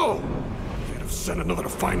 No! They'd have sent another to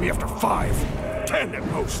find me after 5, 10 at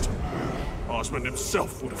most. Osmond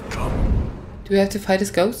himself would have come. Do we have to fight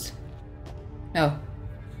his ghost? No.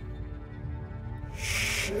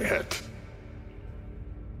 Shit.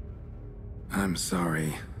 I'm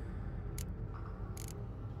sorry.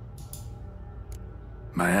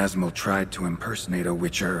 Miasmal tried to impersonate a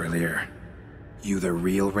witcher earlier. You the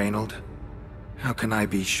real Reynold? How can I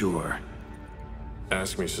be sure?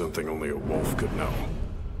 Ask me something only a wolf could know.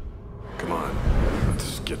 Come on,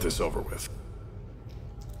 let's get this over with.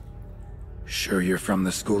 Sure you're from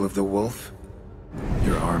the School of the Wolf?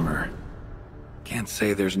 Your armor. Can't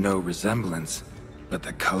say there's no resemblance, but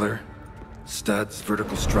the color? Studs,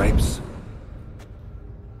 vertical stripes?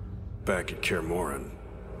 Back at Kaer Morhen,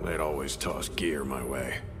 they'd always toss gear my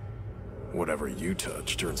way. Whatever you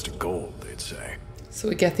touch turns to gold, they'd say. So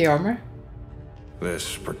we get the armor?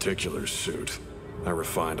 This particular suit, I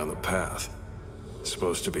refined on the path.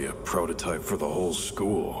 Supposed to be a prototype for the whole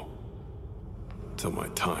school. Till my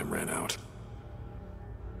time ran out.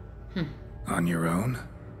 On your own?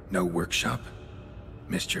 No workshop?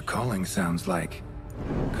 Missed your calling, sounds like.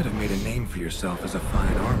 Could have made a name for yourself as a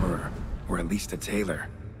fine armorer, or at least a tailor.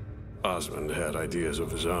 Osmond had ideas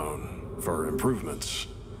of his own, for improvements.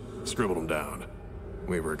 Scribbled them down.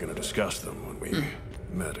 We were gonna discuss them when we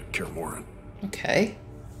met at Kaer Morhen. Okay.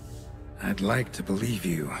 I'd like to believe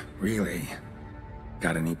you, really.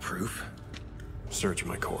 Got any proof? Search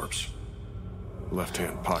my corpse.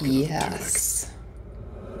 Left-hand pocket of Yes. the tunic.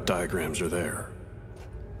 Diagrams are there.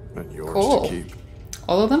 And yours Cool. to keep.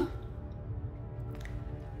 All of them?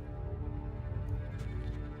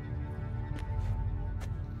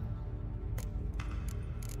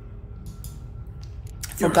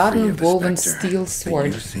 You're Forgotten free of the woven Spectre, steel but sword.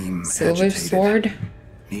 you seem Silver agitated. sword.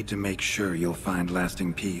 Need to make sure you'll find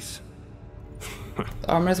lasting peace. The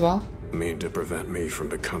armor as well. Mean to prevent me from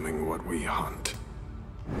becoming what we hunt.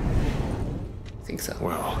 I think so.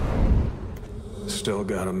 Well, still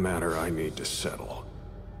got a matter I need to settle.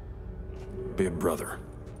 Be a brother.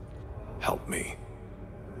 Help me.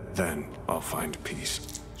 Then I'll find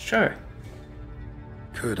peace. Sure.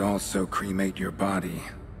 Could also cremate your body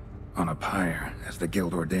on a pyre, as the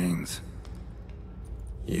guild ordains.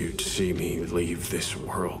 You'd see me leave this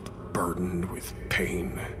world burdened with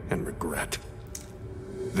pain and regret.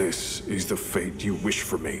 This is the fate you wish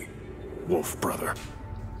for me, Wolf Brother.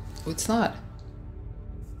 Oh, it's not.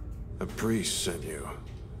 A priest sent you.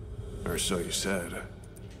 Or so you said.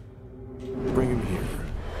 Bring him here.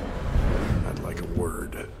 I'd like a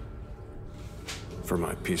word. For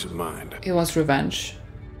my peace of mind. He wants revenge.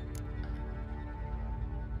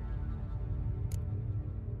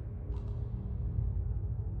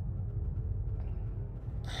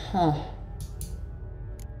 Huh.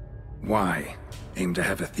 Why? Aim to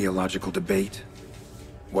have a theological debate?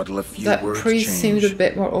 What'll a few That words priest change? seemed a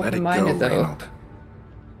bit more Let it go, open-minded, though. Reynold.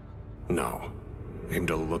 No. Aim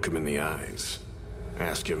to look him in the eyes.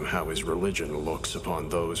 Ask him how his religion looks upon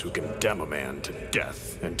those who condemn a man to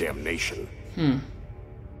death and damnation.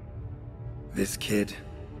 This kid,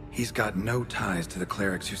 he's got no ties to the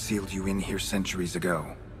clerics who sealed you in here centuries ago.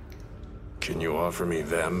 Can you offer me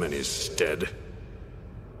them in his stead?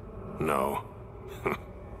 No.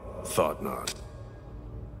 Thought not.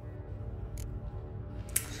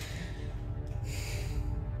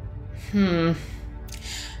 The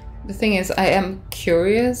thing is, I am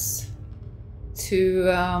curious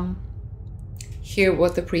to hear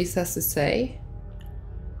what the priest has to say.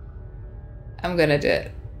 I'm gonna do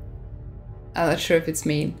it. I'm not sure if it's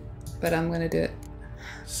mean, but I'm gonna do it.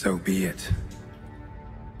 So be it.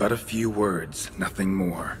 But a few words, nothing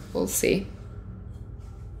more. We'll see.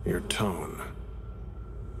 Your tone.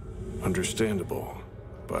 Understandable,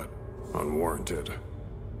 but unwarranted.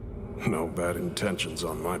 No bad intentions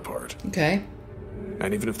on my part. Okay.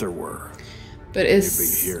 And even if there were, But you'd be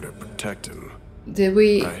is... here to protect him. Did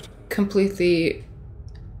we Right. completely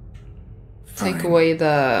take Fine. away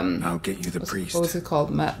the... I'll get you the what was priest. it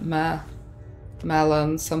called?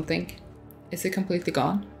 Malon something? Is it completely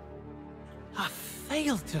gone? I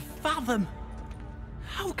fail to fathom.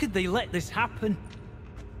 How could they let this happen?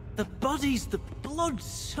 The bodies, the blood,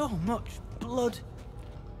 so much blood.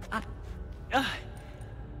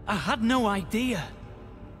 I had no idea.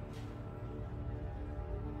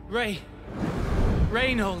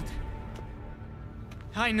 Reynold.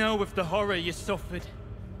 I know of the horror you suffered.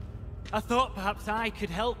 I thought perhaps I could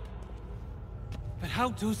help. But how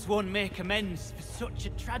does one make amends for such a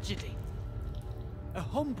tragedy? A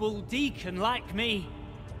humble deacon like me.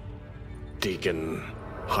 Deacon,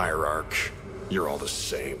 hierarch, you're all the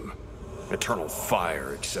same. Eternal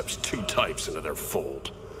Fire accepts two types into their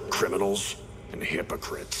fold. Criminals and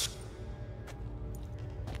hypocrites.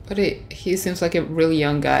 But he seems like a really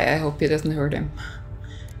young guy. I hope he doesn't hurt him.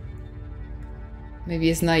 Maybe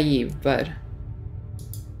he's naive, but...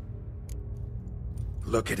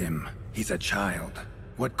 Look at him. He's a child.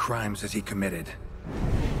 What crimes has he committed?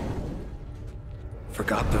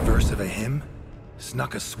 Forgot the verse of a hymn?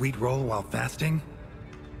 Snuck a sweet roll while fasting?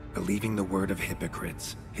 Believing the word of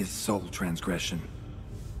hypocrites, his sole transgression.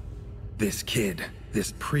 This kid,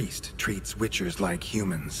 this priest, treats witchers like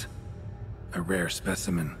humans. A rare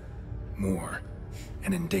specimen. More.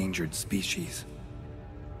 An endangered species.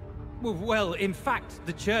 Well, in fact,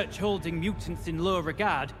 the Church holding mutants in low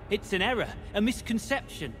regard, it's an error, a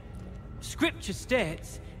misconception. Scripture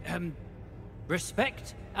states,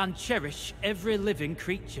 respect and cherish every living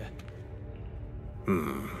creature.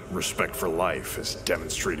 Respect for life is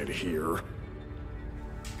demonstrated here.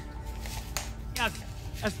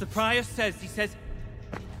 As the prior says, he says,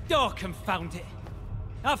 oh, confound it.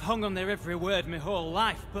 I've hung on their every word my whole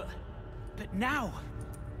life, but now,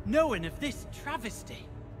 knowing of this travesty,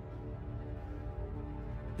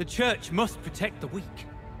 the Church must protect the weak,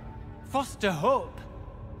 foster hope.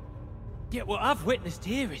 Yet what I've witnessed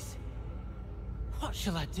here is, what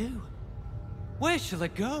shall I do? Where shall I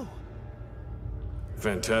go?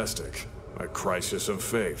 Fantastic. A crisis of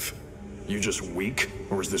faith. You just weak,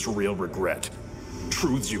 or is this real regret?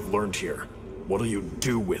 Truths you've learned here. What'll you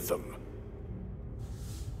do with them?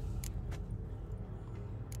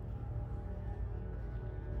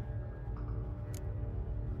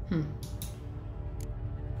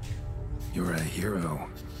 You're a hero.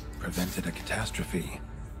 Prevented a catastrophe.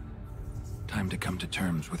 Time to come to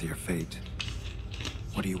terms with your fate.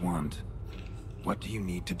 What do you want? What do you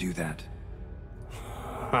need to do that?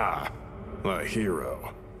 Ha! A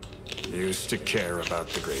hero. Used to care about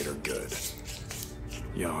the greater good.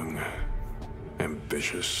 Young.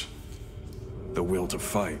 Ambitious. The will to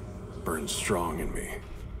fight burns strong in me.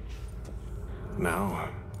 Now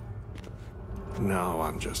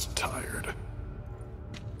I'm just tired.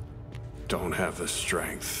 Don't have the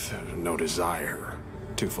strength, no desire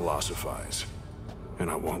to philosophize. And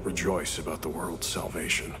I won't rejoice about the world's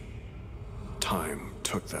salvation. Time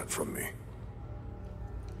took that from me.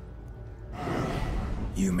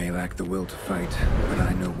 You may lack the will to fight, but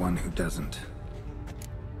I know one who doesn't.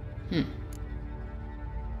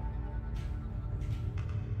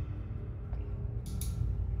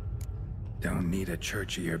 Don't need a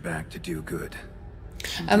church at your back to do good.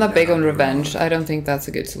 I'm not big on revenge. I don't think that's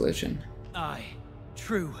a good solution. Aye,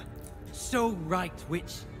 true. So right,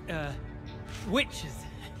 witches.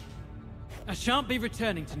 I shan't be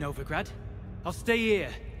returning to Novigrad. I'll stay here,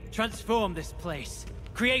 transform this place,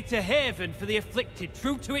 create a haven for the afflicted,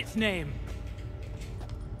 true to its name.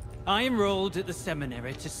 I enrolled at the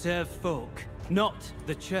seminary to serve folk, not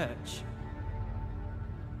the church.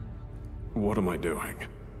 What am I doing?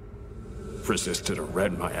 Resisted a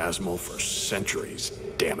red miasmal for centuries,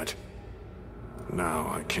 damn it. Now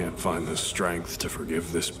I can't find the strength to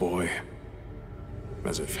forgive this boy.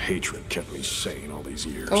 As if hatred kept me sane all these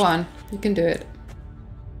years. Go on, you can do it.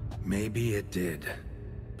 Maybe it did,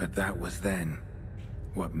 but that was then.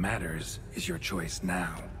 What matters is your choice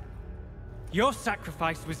now. Your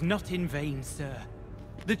sacrifice was not in vain, sir.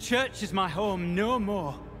 The church is my home no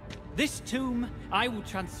more. This tomb I will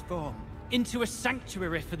transform into a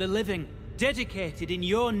sanctuary for the living, dedicated in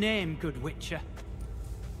your name, good Witcher.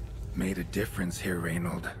 Made a difference here,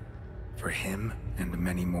 Reynold. For him and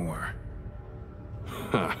many more.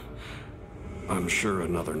 I'm sure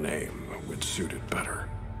another name would suit it better.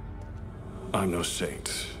 I'm no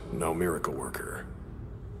saint, no miracle worker.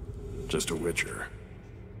 Just a Witcher.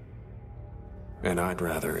 And I'd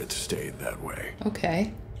rather it stayed that way.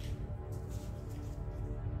 Okay.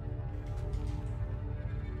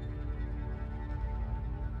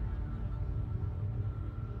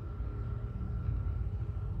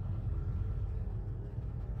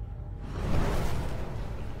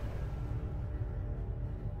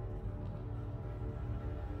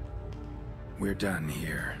 We're done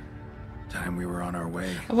here. Time we were on our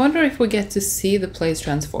way. I wonder if we get to see the place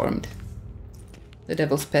transformed. The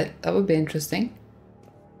Devil's Pit. That would be interesting.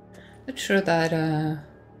 Not sure that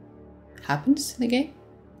happens in the game.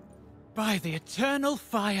 By the eternal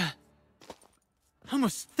fire. I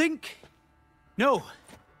must think. No.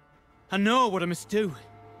 I know what I must do.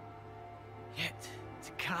 Yet,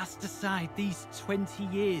 to cast aside these 20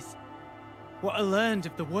 years, what I learned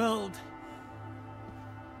of the world.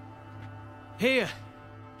 Here,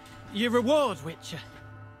 your reward, Witcher.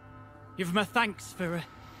 You've my thanks for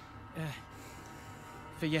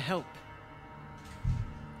your help.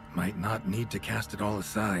 Might not need to cast it all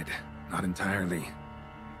aside. Not entirely.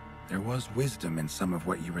 There was wisdom in some of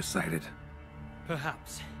what you recited.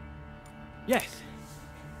 Perhaps. Yes.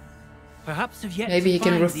 Perhaps I've yet Maybe to he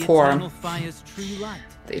can find reform the eternal fire's true light.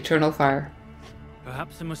 The eternal fire.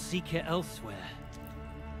 Perhaps I must seek it elsewhere.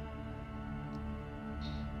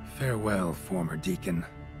 Farewell, former deacon,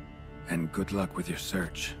 and good luck with your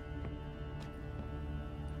search.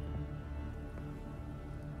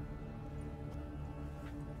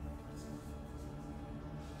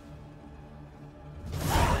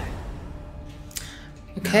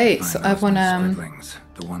 Okay, so I wanna.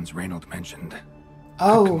 The ones Reynold mentioned.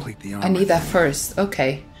 Oh, complete the I armor need that thing. first.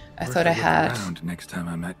 Okay, I thought I Worth a look had. around next time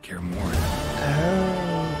I'm at Kaer Morhen.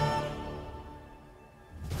 Oh.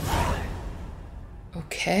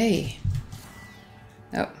 Okay.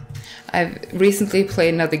 Oh, I've recently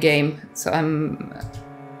played another game, so I'm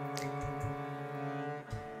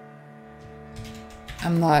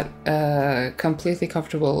not completely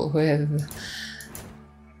comfortable with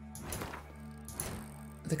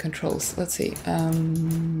the controls. Let's see.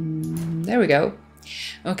 There we go.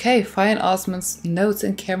 Okay, find Osmond's notes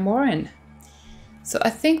in Kaer Morhen. So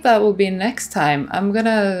I think that will be next time. I'm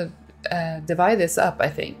gonna divide this up, I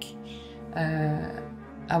think.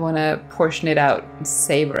 I want to portion it out and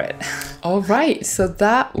savor it. All right, so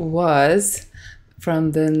that was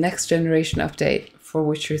from the Next Generation update for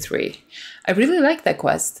Witcher 3. I really liked that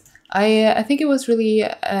quest. I think it was really,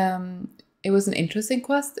 it was an interesting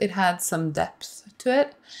quest. It had some depth to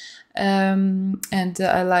it. And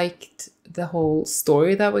I liked the whole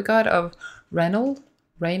story that we got of Reynold.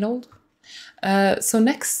 So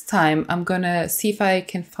next time I'm gonna see if I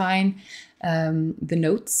can find the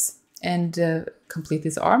notes and complete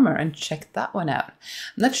this armor and check that one out.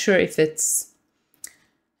 I'm not sure if it's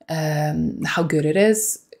how good it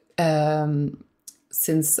is,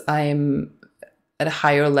 since I'm at a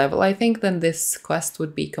higher level, I think, than this quest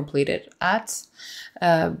would be completed at.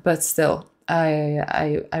 But still,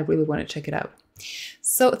 I really want to check it out.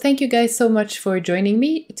 So thank you guys so much for joining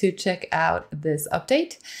me to check out this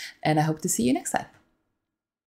update, and I hope to see you next time.